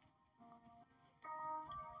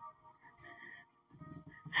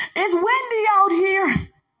 It's windy out here.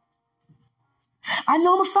 I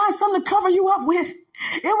know I'm going to find something to cover you up with.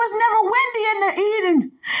 It was never windy in the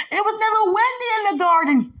Eden. It was never windy in the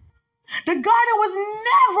garden. The garden was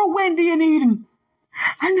never windy in Eden.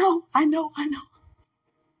 I know.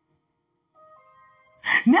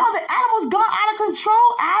 Now the animals gone out of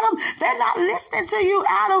control, Adam. They're not listening to you,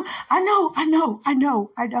 Adam. I know.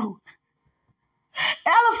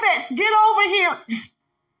 Elephants, get over here.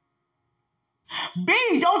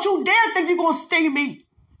 Bee, don't you dare think you're going to sting me.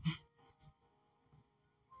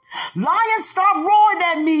 Lions, stop roaring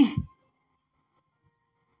at me.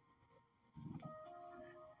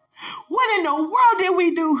 What in the world did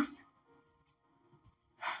we do?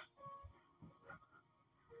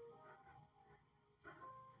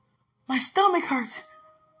 My stomach hurts.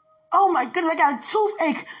 Oh my goodness, I got a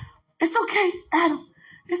toothache. It's okay, Adam.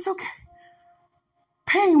 It's okay.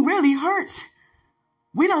 Pain really hurts.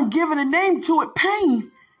 We done given a name to it,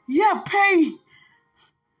 pain. Yeah, pain.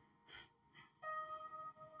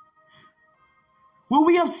 When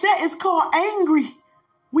we upset, it's called angry.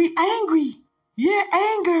 We angry. Yeah,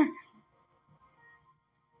 anger.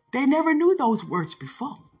 They never knew those words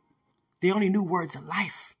before. They only knew words of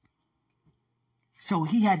life. So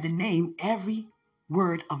he had to name every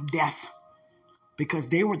word of death because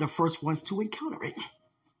they were the first ones to encounter it.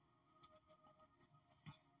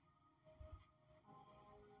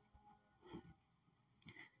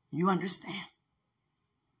 You understand?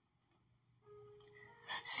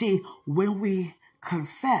 See, when we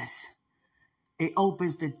confess, it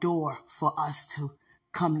opens the door for us to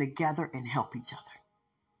come together and help each other.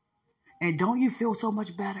 And don't you feel so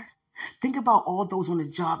much better? Think about all those on the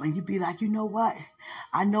job and you be like, you know what?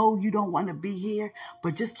 I know you don't want to be here,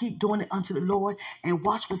 but just keep doing it unto the Lord and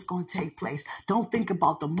watch what's going to take place. Don't think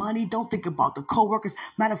about the money. Don't think about the coworkers.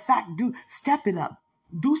 Matter of fact, step it up.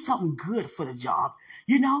 Do something good for the job.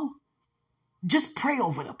 You know? Just pray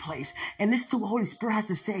over the place and listen to what Holy Spirit has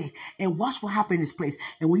to say and watch what happens in this place.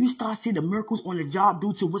 And when you start seeing the miracles on the job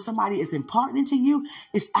due to what somebody is imparting to you,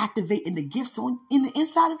 it's activating the gifts in the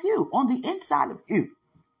inside of you, on the inside of you.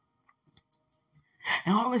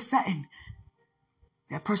 And all of a sudden,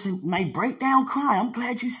 that person might break down crying. I'm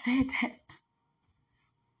glad you said that.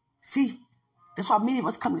 See, that's why many of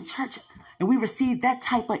us come to church and we receive that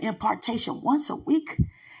type of impartation once a week.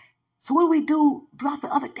 So what do we do throughout the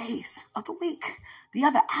other days of the week? The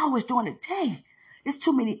other hours during the day? It's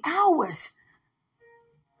too many hours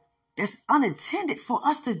that's unattended for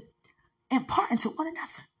us to impart into one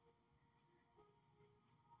another.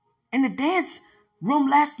 In the dance room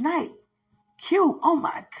last night, Q, oh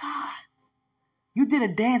my God. You did a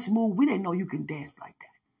dance move. We didn't know you can dance like that.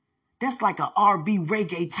 That's like a R&B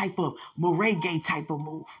reggae type of merengue type of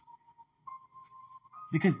move.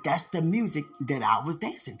 Because that's the music that I was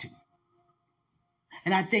dancing to.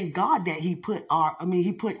 And I thank God that he put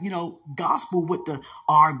gospel with the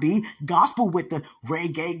R&B, gospel with the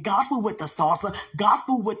reggae, gospel with the salsa,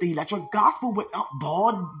 gospel with the electric, gospel with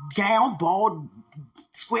ball gown, ball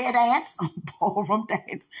square dance, ballroom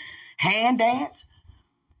dance, hand dance.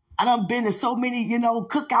 I done been to so many,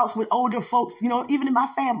 cookouts with older folks, even in my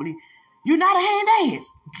family. You're not a hand dance.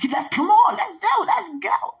 Come on, let's go.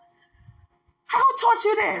 Who taught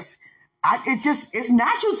you this? It's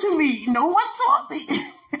natural to me. No one taught me.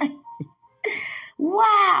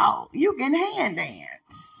 Wow, you can hand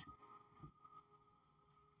dance.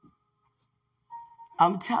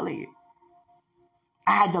 I'm telling you.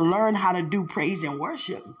 I had to learn how to do praise and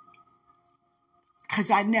worship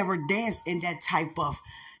because I never danced in that type of,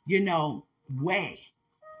 way.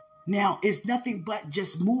 Now, it's nothing but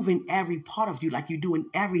just moving every part of you like you do in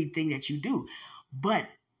everything that you do. But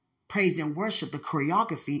praise and worship, the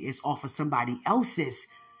choreography is off of somebody else's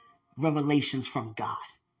revelations from God.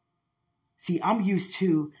 See, I'm used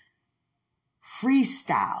to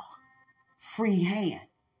freestyle, freehand,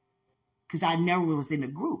 because I never was in a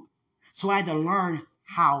group. So I had to learn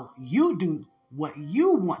how you do what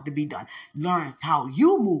you want to be done. Learn how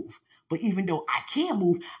you move. But even though I can't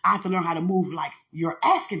move, I have to learn how to move like you're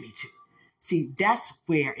asking me to. See, that's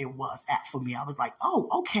where it was at for me. I was like, oh,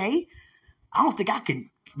 okay. I don't think I can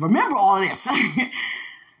remember all of this. I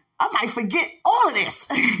might forget all of this.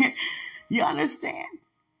 You understand?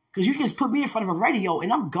 Because you just put me in front of a radio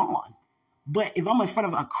and I'm gone. But if I'm in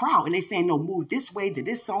front of a crowd and they saying, no, move this way to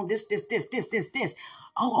this song, this.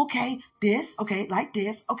 Oh, okay, this, okay, like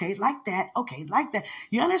this, okay, like that, okay, like that.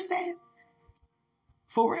 You understand?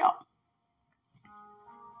 For real.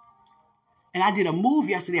 And I did a move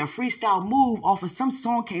yesterday, a freestyle move off of some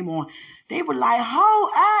song came on. They were like,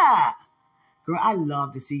 girl, I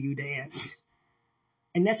love to see you dance.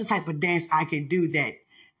 And that's the type of dance I can do that,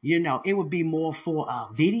 it would be more for a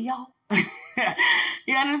video.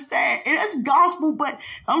 You understand? It is gospel, but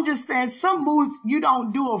I'm just saying some moves you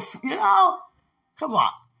don't do, come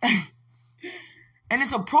on. And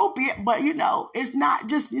it's appropriate, but, it's not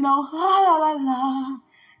just, la, la, la.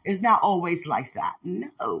 It's not always like that.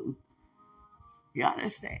 No. You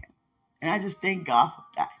understand? And I just thank God for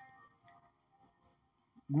that.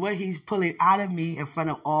 What he's pulling out of me in front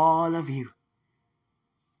of all of you.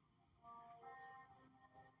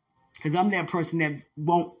 Because I'm that person that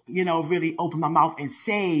won't, really open my mouth and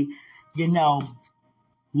say,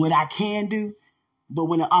 what I can do. But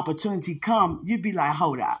when the opportunity comes, you'd be like,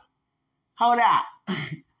 hold up.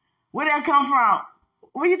 Where'd that come from?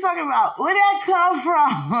 What are you talking about? Where'd that come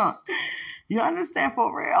from? You understand,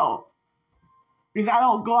 for real? Because I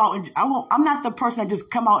don't go out and I'm not the person that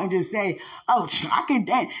just come out and just say, oh, I can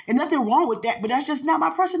dance. And nothing wrong with that, but that's just not my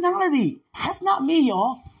personality. That's not me,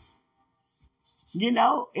 y'all.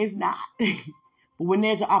 It's not. But when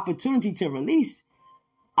there's an opportunity to release,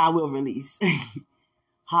 I will release.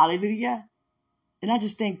 Hallelujah. And I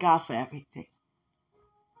just thank God for everything.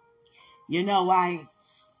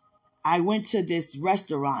 I went to this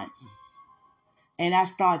restaurant and I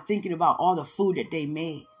started thinking about all the food that they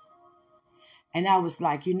made. And I was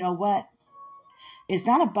like, you know what? It's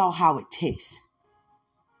not about how it tastes.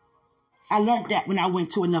 I learned that when I went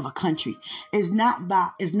to another country. It's not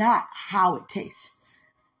how it tastes.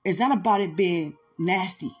 It's not about it being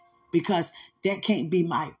nasty, because that can't be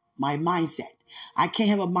my mindset. I can't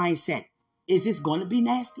have a mindset, is this going to be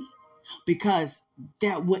nasty? Because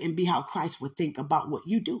that wouldn't be how Christ would think about what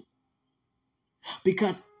you do.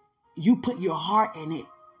 Because you put your heart in it.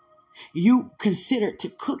 You considered to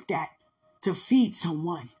cook that to feed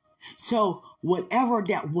someone. So whatever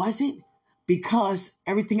that wasn't, because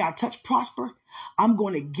everything I touch prosper, I'm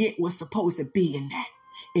going to get what's supposed to be in that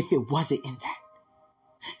if it wasn't in that.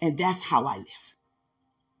 And that's how I live.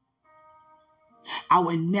 I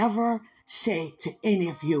would never say to any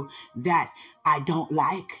of you that I don't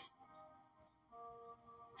like.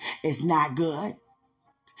 It's not good.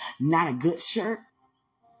 Not a good shirt.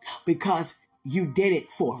 Because you did it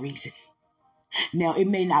for a reason. Now, it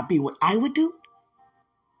may not be what I would do,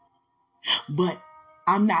 but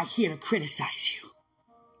I'm not here to criticize you.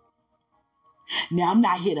 Now, I'm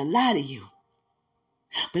not here to lie to you,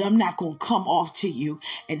 but I'm not going to come off to you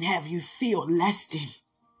and have you feel less than,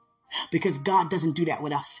 because God doesn't do that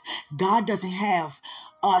with us. God doesn't have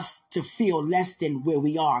us to feel less than where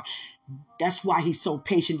we are. That's why he's so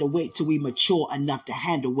patient to wait till we mature enough to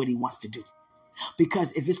handle what he wants to do.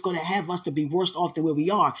 Because if it's going to have us to be worse off than where we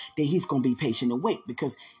are, then he's going to be patient to wait,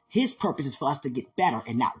 because his purpose is for us to get better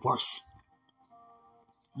and not worse.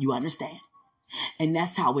 You understand? And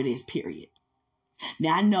that's how it is, period.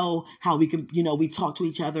 Now, I know how we can, we talk to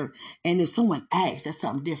each other, and if someone asks, that's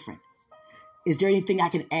something different. Is there anything I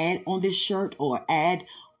can add on this shirt or add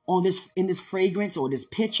on this, in this fragrance or this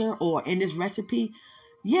picture or in this recipe?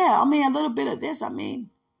 Yeah, a little bit of this.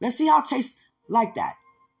 Let's see how it tastes like that.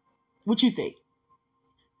 What you think?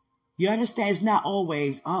 You understand? It's not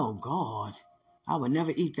always, oh God, I would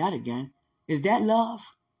never eat that again. Is that love?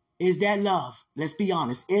 Is that love? Let's be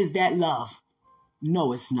honest. Is that love?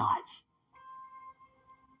 No, it's not.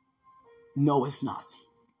 No, it's not.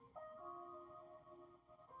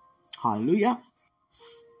 Hallelujah.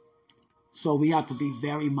 So we have to be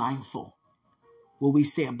very mindful what we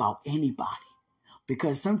say about anybody.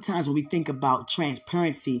 Because sometimes when we think about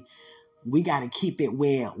transparency, we got to keep it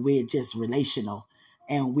where we're just relational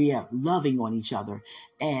and we're loving on each other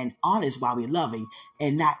and honest while we're loving,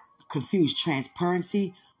 and not confuse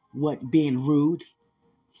transparency with being rude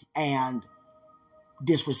and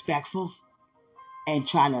disrespectful and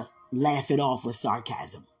trying to laugh it off with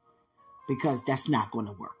sarcasm, because that's not going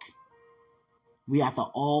to work. We have to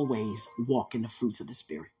always walk in the fruits of the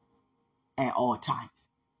Spirit at all times,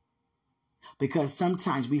 because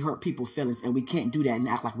sometimes we hurt people's feelings and we can't do that and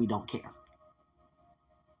act like we don't care.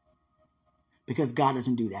 Because God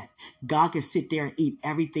doesn't do that. God can sit there and eat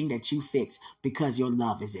everything that you fix because your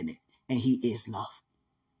love is in it. And he is love.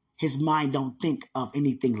 His mind don't think of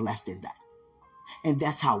anything less than that. And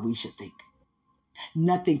that's how we should think.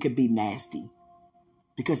 Nothing could be nasty.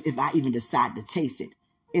 Because if I even decide to taste it,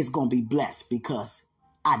 it's going to be blessed because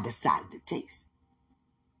I decided to taste.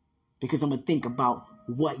 Because I'm going to think about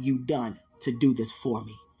what you've done to do this for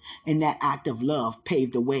me. And that act of love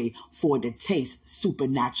paved the way for it to taste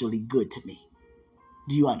supernaturally good to me.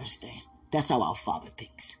 Do you understand? That's how our Father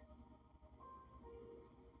thinks.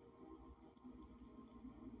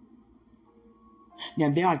 Now,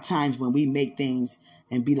 there are times when we make things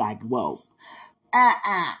and be like, whoa,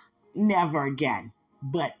 never again.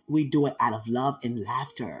 But we do it out of love and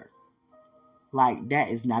laughter. Like, that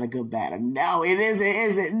is not a good battle. No, it isn't,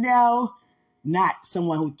 is it? No. Not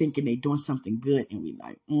someone who thinking they doing something good and we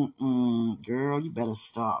like, girl, you better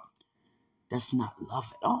stop. That's not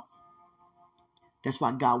love at all. That's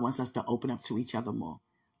why God wants us to open up to each other more.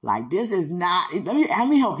 Like, this is not, let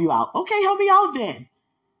me help you out. Okay, help me out then.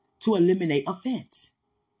 To eliminate offense.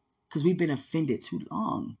 Because we've been offended too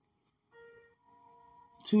long.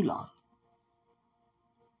 Too long.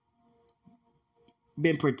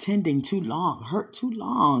 Been pretending too long. Hurt too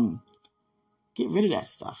long. Get rid of that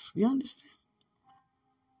stuff. You understand?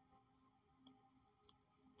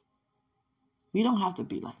 We don't have to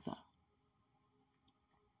be like that.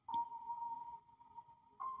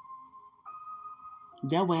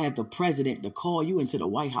 That would have the president to call you into the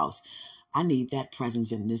White House. I need that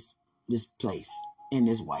presence in this place, in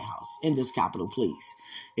this White House, in this Capitol, please.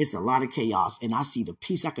 It's a lot of chaos, and I see the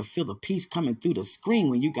peace. I can feel the peace coming through the screen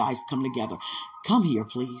when you guys come together. Come here,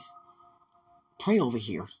 please. Pray over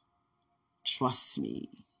here. Trust me.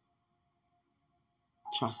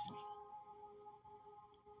 Trust me.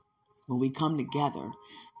 When we come together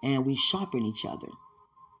and we sharpen each other,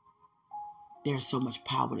 there's so much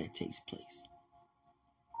power that takes place.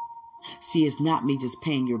 See, it's not me just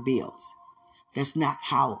paying your bills. That's not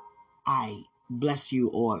how I bless you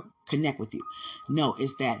or connect with you. No,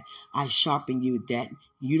 it's that I sharpen you, that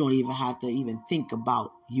you don't even have to even think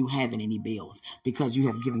about you having any bills, because you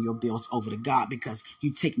have given your bills over to God, because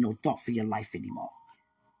you take no thought for your life anymore.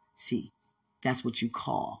 See, that's what you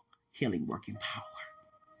call healing working power.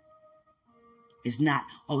 It's not,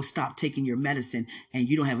 oh, stop taking your medicine and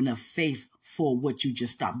you don't have enough faith for what you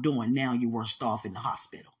just stopped doing. Now you're worse off in the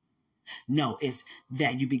hospital. No, it's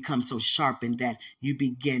that you become so sharpened that you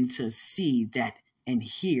begin to see that and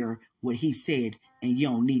hear what he said, and you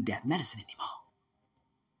don't need that medicine anymore.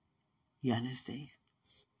 You understand?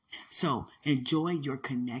 So enjoy your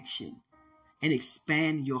connection and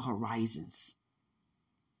expand your horizons.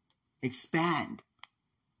 Expand.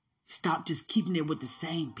 Stop just keeping it with the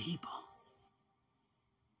same people.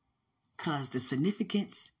 Because the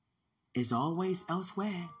significance is always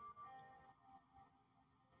elsewhere.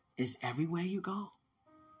 It's everywhere you go.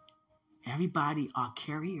 Everybody are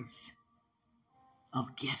carriers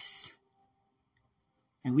of gifts.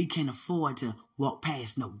 And we can't afford to walk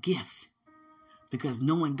past no gifts. Because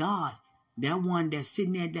knowing God, that one that's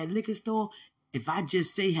sitting there at that liquor store, if I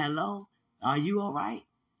just say hello, are you all right?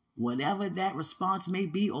 Whatever that response may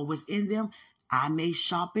be or what's in them, I may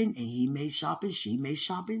sharpen and he may sharpen, she may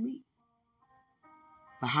sharpen me.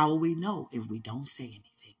 But how will we know if we don't say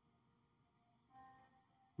anything?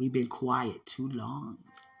 We've been quiet too long.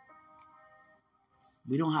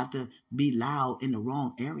 We don't have to be loud in the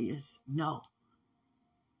wrong areas. No.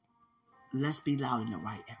 Let's be loud in the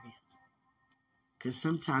right areas. Because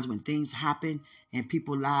sometimes when things happen in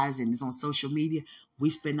people's lives and it's on social media, we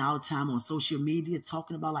spend our time on social media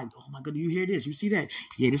talking about like, oh my God, do you hear this? You see that?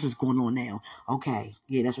 Yeah, this is going on now. Okay.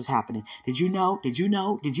 Yeah, that's what's happening. Did you know? Did you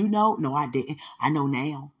know? Did you know? No, I didn't. I know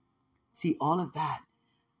now. See, all of that.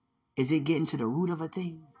 Is it getting to the root of a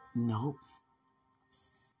thing? No.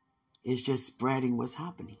 It's just spreading what's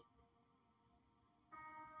happening.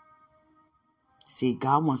 See,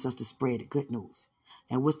 God wants us to spread the good news.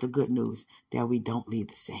 And what's the good news? That we don't leave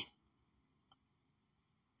the same.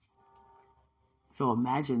 So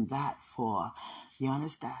imagine that for, you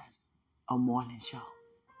understand, a morning show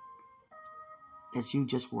that you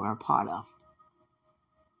just were a part of.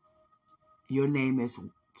 Your name is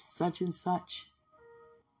such and such,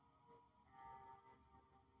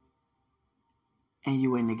 and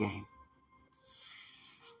you're in the game.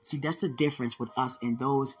 See, that's the difference with us and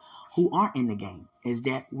those who aren't in the game, is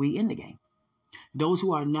that we in the game. Those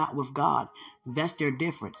who are not with God, that's their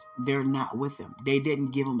difference. They're not with him. They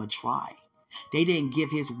didn't give him a try. They didn't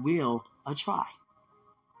give his will a try.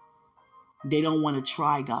 They don't want to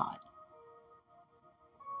try God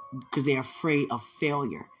because they're afraid of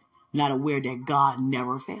failure, not aware that God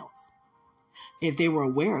never fails. If they were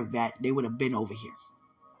aware of that, they would have been over here.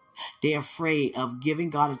 They're afraid of giving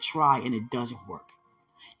God a try and it doesn't work.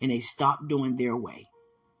 And they stop doing their way.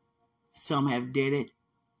 Some have did it,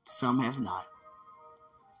 some have not.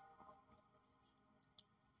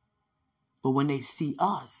 But when they see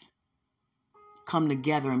us come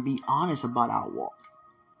together and be honest about our walk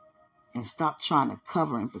and stop trying to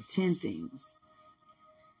cover and pretend things,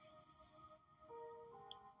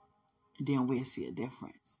 then we'll see a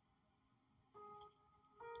difference.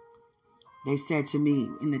 They said to me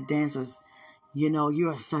in the dancers, you know,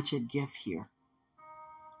 you're such a gift here.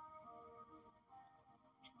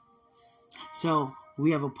 So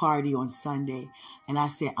we have a party on Sunday, and I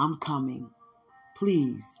said, I'm coming.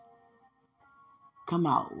 Please come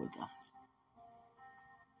out with us.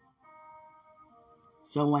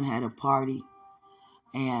 Someone had a party,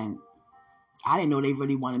 and I didn't know they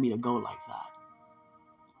really wanted me to go like that.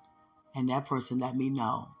 And that person let me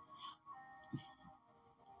know,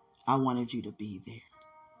 I wanted you to be there.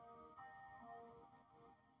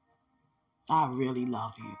 I really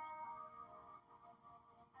love you.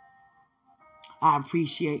 I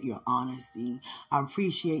appreciate your honesty. I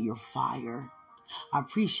appreciate your fire. I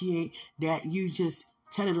appreciate that you just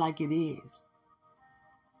tell it like it is.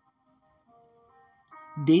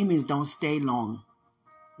 Demons don't stay long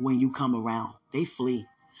when you come around. They flee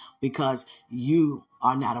because you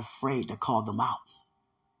are not afraid to call them out.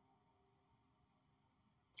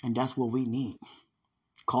 And that's what we need.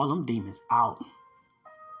 Call them demons out.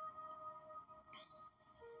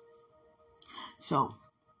 So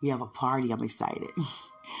we have a party. I'm excited.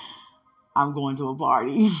 I'm going to a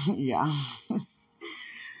party. Yeah.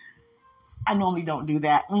 I normally don't do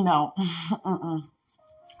that. No.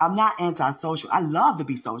 I'm not antisocial. I love to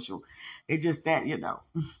be social. It's just that, you know,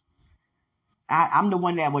 I'm the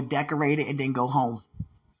one that would decorate it and then go home.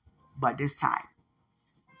 But this time,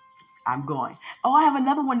 I'm going. Oh, I have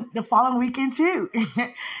another one the following weekend too.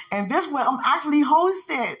 And this one, I'm actually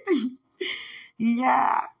hosting.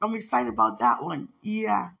 Yeah, I'm excited about that one.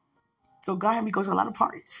 Yeah. So God had me go to a lot of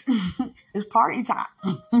parties. It's party time.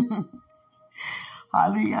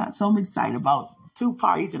 Hallelujah. So I'm excited about 2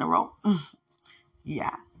 parties in a row.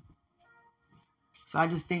 Yeah. So I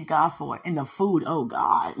just thank God for it. And the food, oh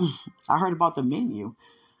God. I heard about the menu.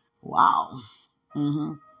 Wow.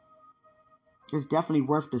 It's definitely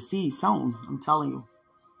worth the seed sown. I'm telling you.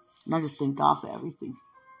 And I just thank God for everything.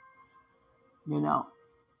 You know.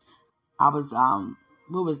 I was,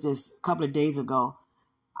 what was this? A couple of days ago,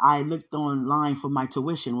 I looked online for my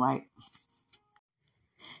tuition, right?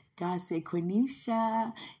 God said,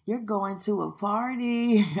 Quenisha, you're going to a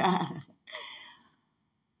party.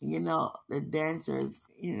 the dancers,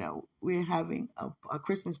 we're having a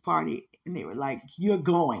Christmas party, and they were like, you're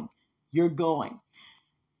going.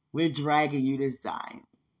 We're dragging you this time.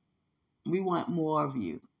 We want more of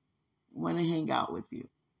you. We want to hang out with you.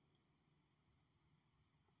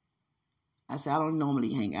 I said, I don't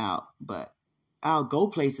normally hang out, but I'll go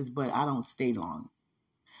places, but I don't stay long.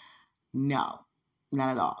 No, not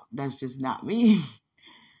at all. That's just not me.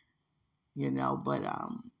 But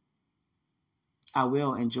I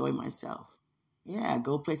will enjoy myself. Yeah,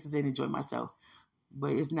 go places and enjoy myself.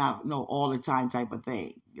 But it's not no all the time type of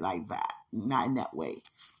thing like that. Not in that way.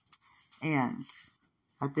 And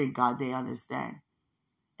I thank God they understand.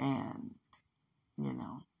 And,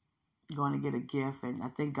 going to get a gift. And I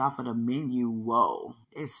thank God for the menu. Whoa.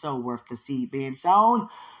 It's so worth the seed being sown.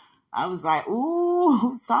 I was like,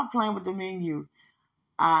 ooh, stop playing with the menu.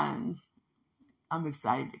 And I'm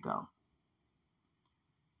excited to go.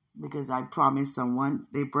 Because I promised someone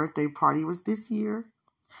their birthday party was this year.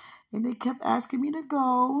 And they kept asking me to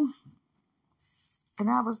go. And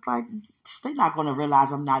I was like, they're not going to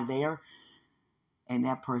realize I'm not there. And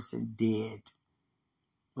that person did.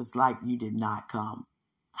 Was like, you did not come.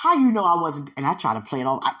 How you know I wasn't? And I try to play it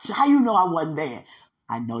off. How you know I wasn't there?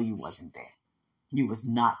 I know you wasn't there. You was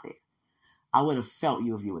not there. I would have felt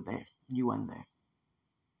you if you were there. You wasn't there.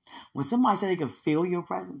 When somebody said they could feel your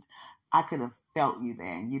presence, I could have felt you there.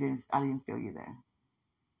 And I didn't feel you there.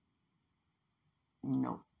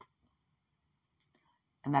 Nope.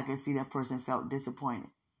 And I could see that person felt disappointed.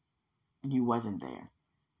 You wasn't there.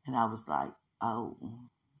 And I was like, oh.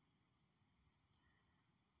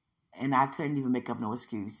 And I couldn't even make up no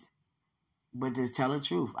excuse. But just tell the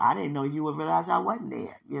truth. I didn't know you would realize I wasn't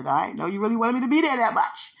there. I didn't know you really wanted me to be there that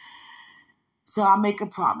much. So I make a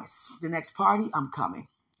promise. The next party, I'm coming.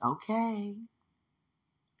 Okay.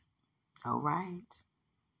 All right.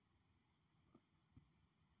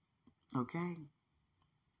 Okay.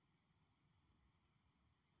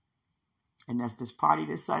 And that's this party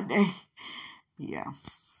this Sunday. Yeah.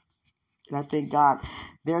 And I thank God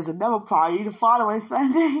there's another party the following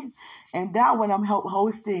Sunday. And that one I'm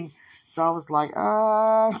hosting. So I was like,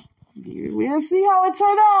 we'll see how it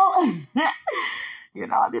turned out.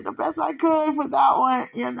 I did the best I could for that one.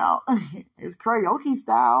 It's karaoke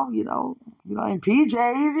style, in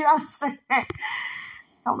PJs,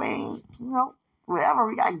 I mean, whatever.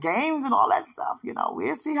 We got games and all that stuff,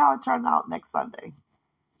 We'll see how it turned out next Sunday.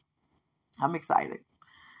 I'm excited.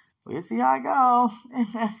 We'll see how it goes.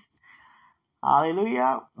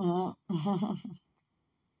 Hallelujah. I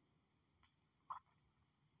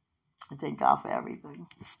thank God for everything.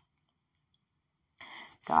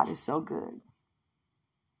 God is so good.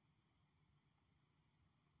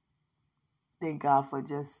 Thank God for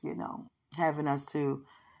just, having us to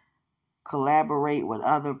collaborate with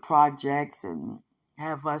other projects and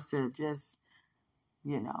have us to just,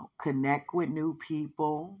 connect with new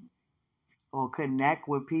people or connect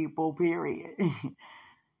with people, period,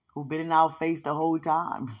 who've been in our face the whole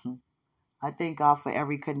time. I thank God for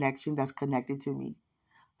every connection that's connected to me.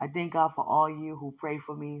 I thank God for all you who pray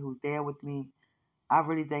for me, who's there with me. I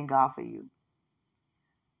really thank God for you.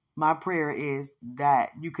 My prayer is that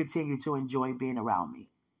you continue to enjoy being around me,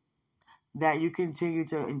 that you continue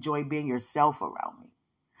to enjoy being yourself around me.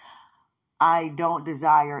 I don't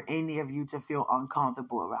desire any of you to feel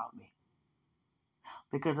uncomfortable around me,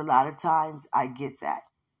 because a lot of times I get that.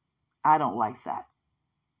 I don't like that.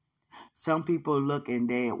 Some people look and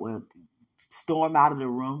they will storm out of the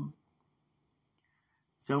room.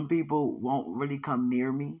 Some people won't really come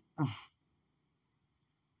near me.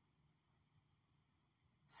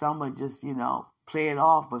 Some will just, play it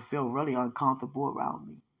off but feel really uncomfortable around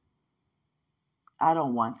me. I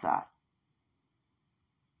don't want that.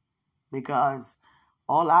 Because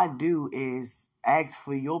all I do is ask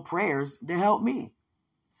for your prayers to help me.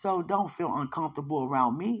 So don't feel uncomfortable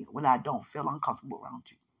around me when I don't feel uncomfortable around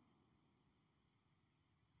you.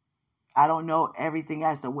 I don't know everything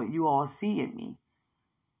as to what you all see in me,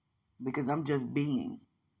 because I'm just being.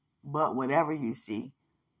 But whatever you see,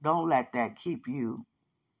 don't let that keep you,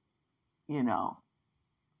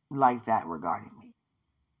 like that regarding me.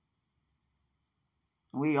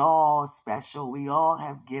 We all special. We all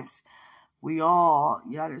have gifts. We all,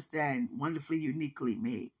 you understand, wonderfully, uniquely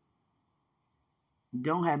made.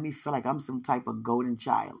 Don't have me feel like I'm some type of golden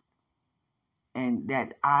child and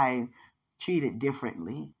that I treated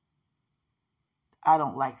differently. I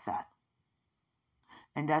don't like that.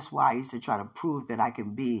 And that's why I used to try to prove that I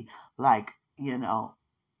can be like,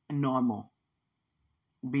 normal,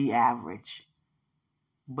 be average.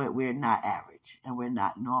 But we're not average and we're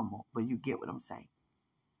not normal. But you get what I'm saying.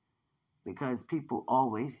 Because people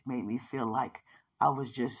always made me feel like I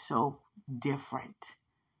was just so different.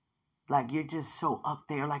 Like, you're just so up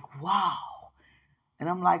there, like, wow. And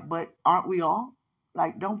I'm like, but aren't we all?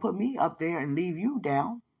 Like, don't put me up there and leave you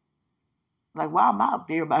down. Like, why am I up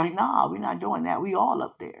there? But nah, we're not doing that. We all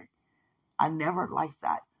up there. I never liked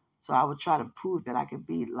that. So I would try to prove that I could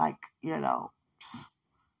be like,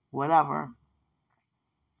 whatever.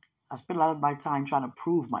 I spent a lot of my time trying to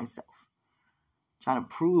prove myself. Trying to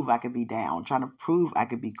prove I could be down. Trying to prove I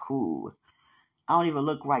could be cool. I don't even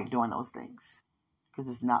look right doing those things. Because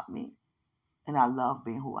it's not me. And I love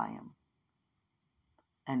being who I am.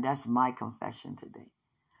 And that's my confession today.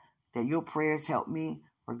 That your prayers help me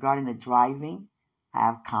regarding the driving. I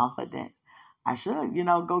have confidence. I should,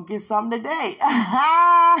 go get something today.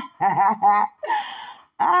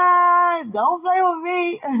 Don't play with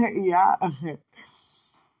me. Yeah.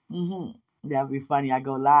 That'd be funny. I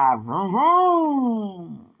go live. Vroom,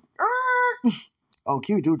 vroom. Oh,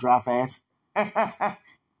 Q do drive fast.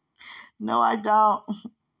 No, I don't.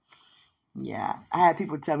 Yeah, I had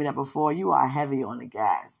people tell me that before. You are heavy on the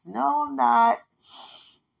gas. No, I'm not.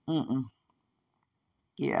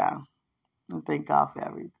 Yeah. Thank God for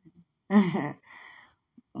everything.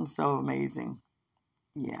 It's so amazing.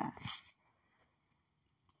 Yeah.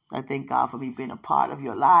 I thank God for me being a part of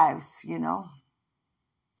your lives,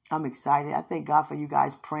 I'm excited. I thank God for you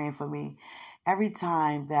guys praying for me. Every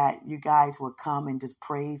time that you guys would come and just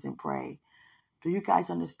praise and pray, do you guys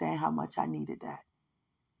understand how much I needed that?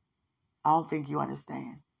 I don't think you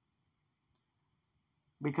understand.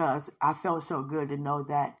 Because I felt so good to know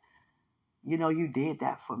that, you did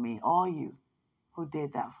that for me. All you who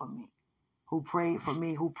did that for me, who prayed for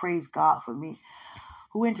me, who praised God for me,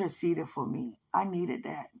 who interceded for me. I needed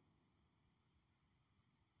that.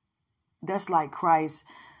 That's like Christ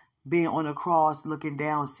being on the cross, looking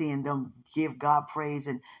down, seeing them give God praise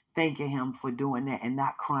and thanking him for doing that and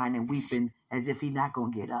not crying and weeping as if he's not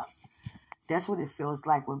going to get up. That's what it feels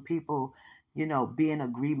like when people, be in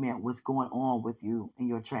agreement with what's going on with you in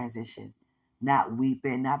your transition. Not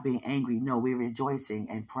weeping, not being angry. No, we're rejoicing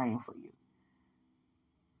and praying for you.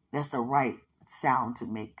 That's the right sound to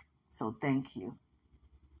make. So thank you.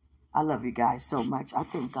 I love you guys so much. I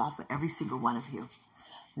thank God for every single one of you.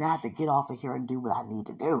 Now I have to get off of here and do what I need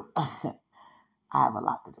to do. I have a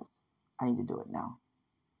lot to do. I need to do it now.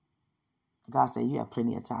 God said, you have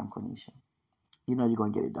plenty of time, Quenisha. You know you're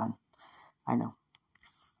going to get it done. I know.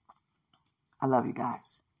 I love you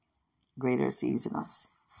guys. Greater is He's in us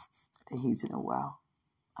than He's in the world.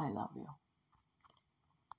 I love you.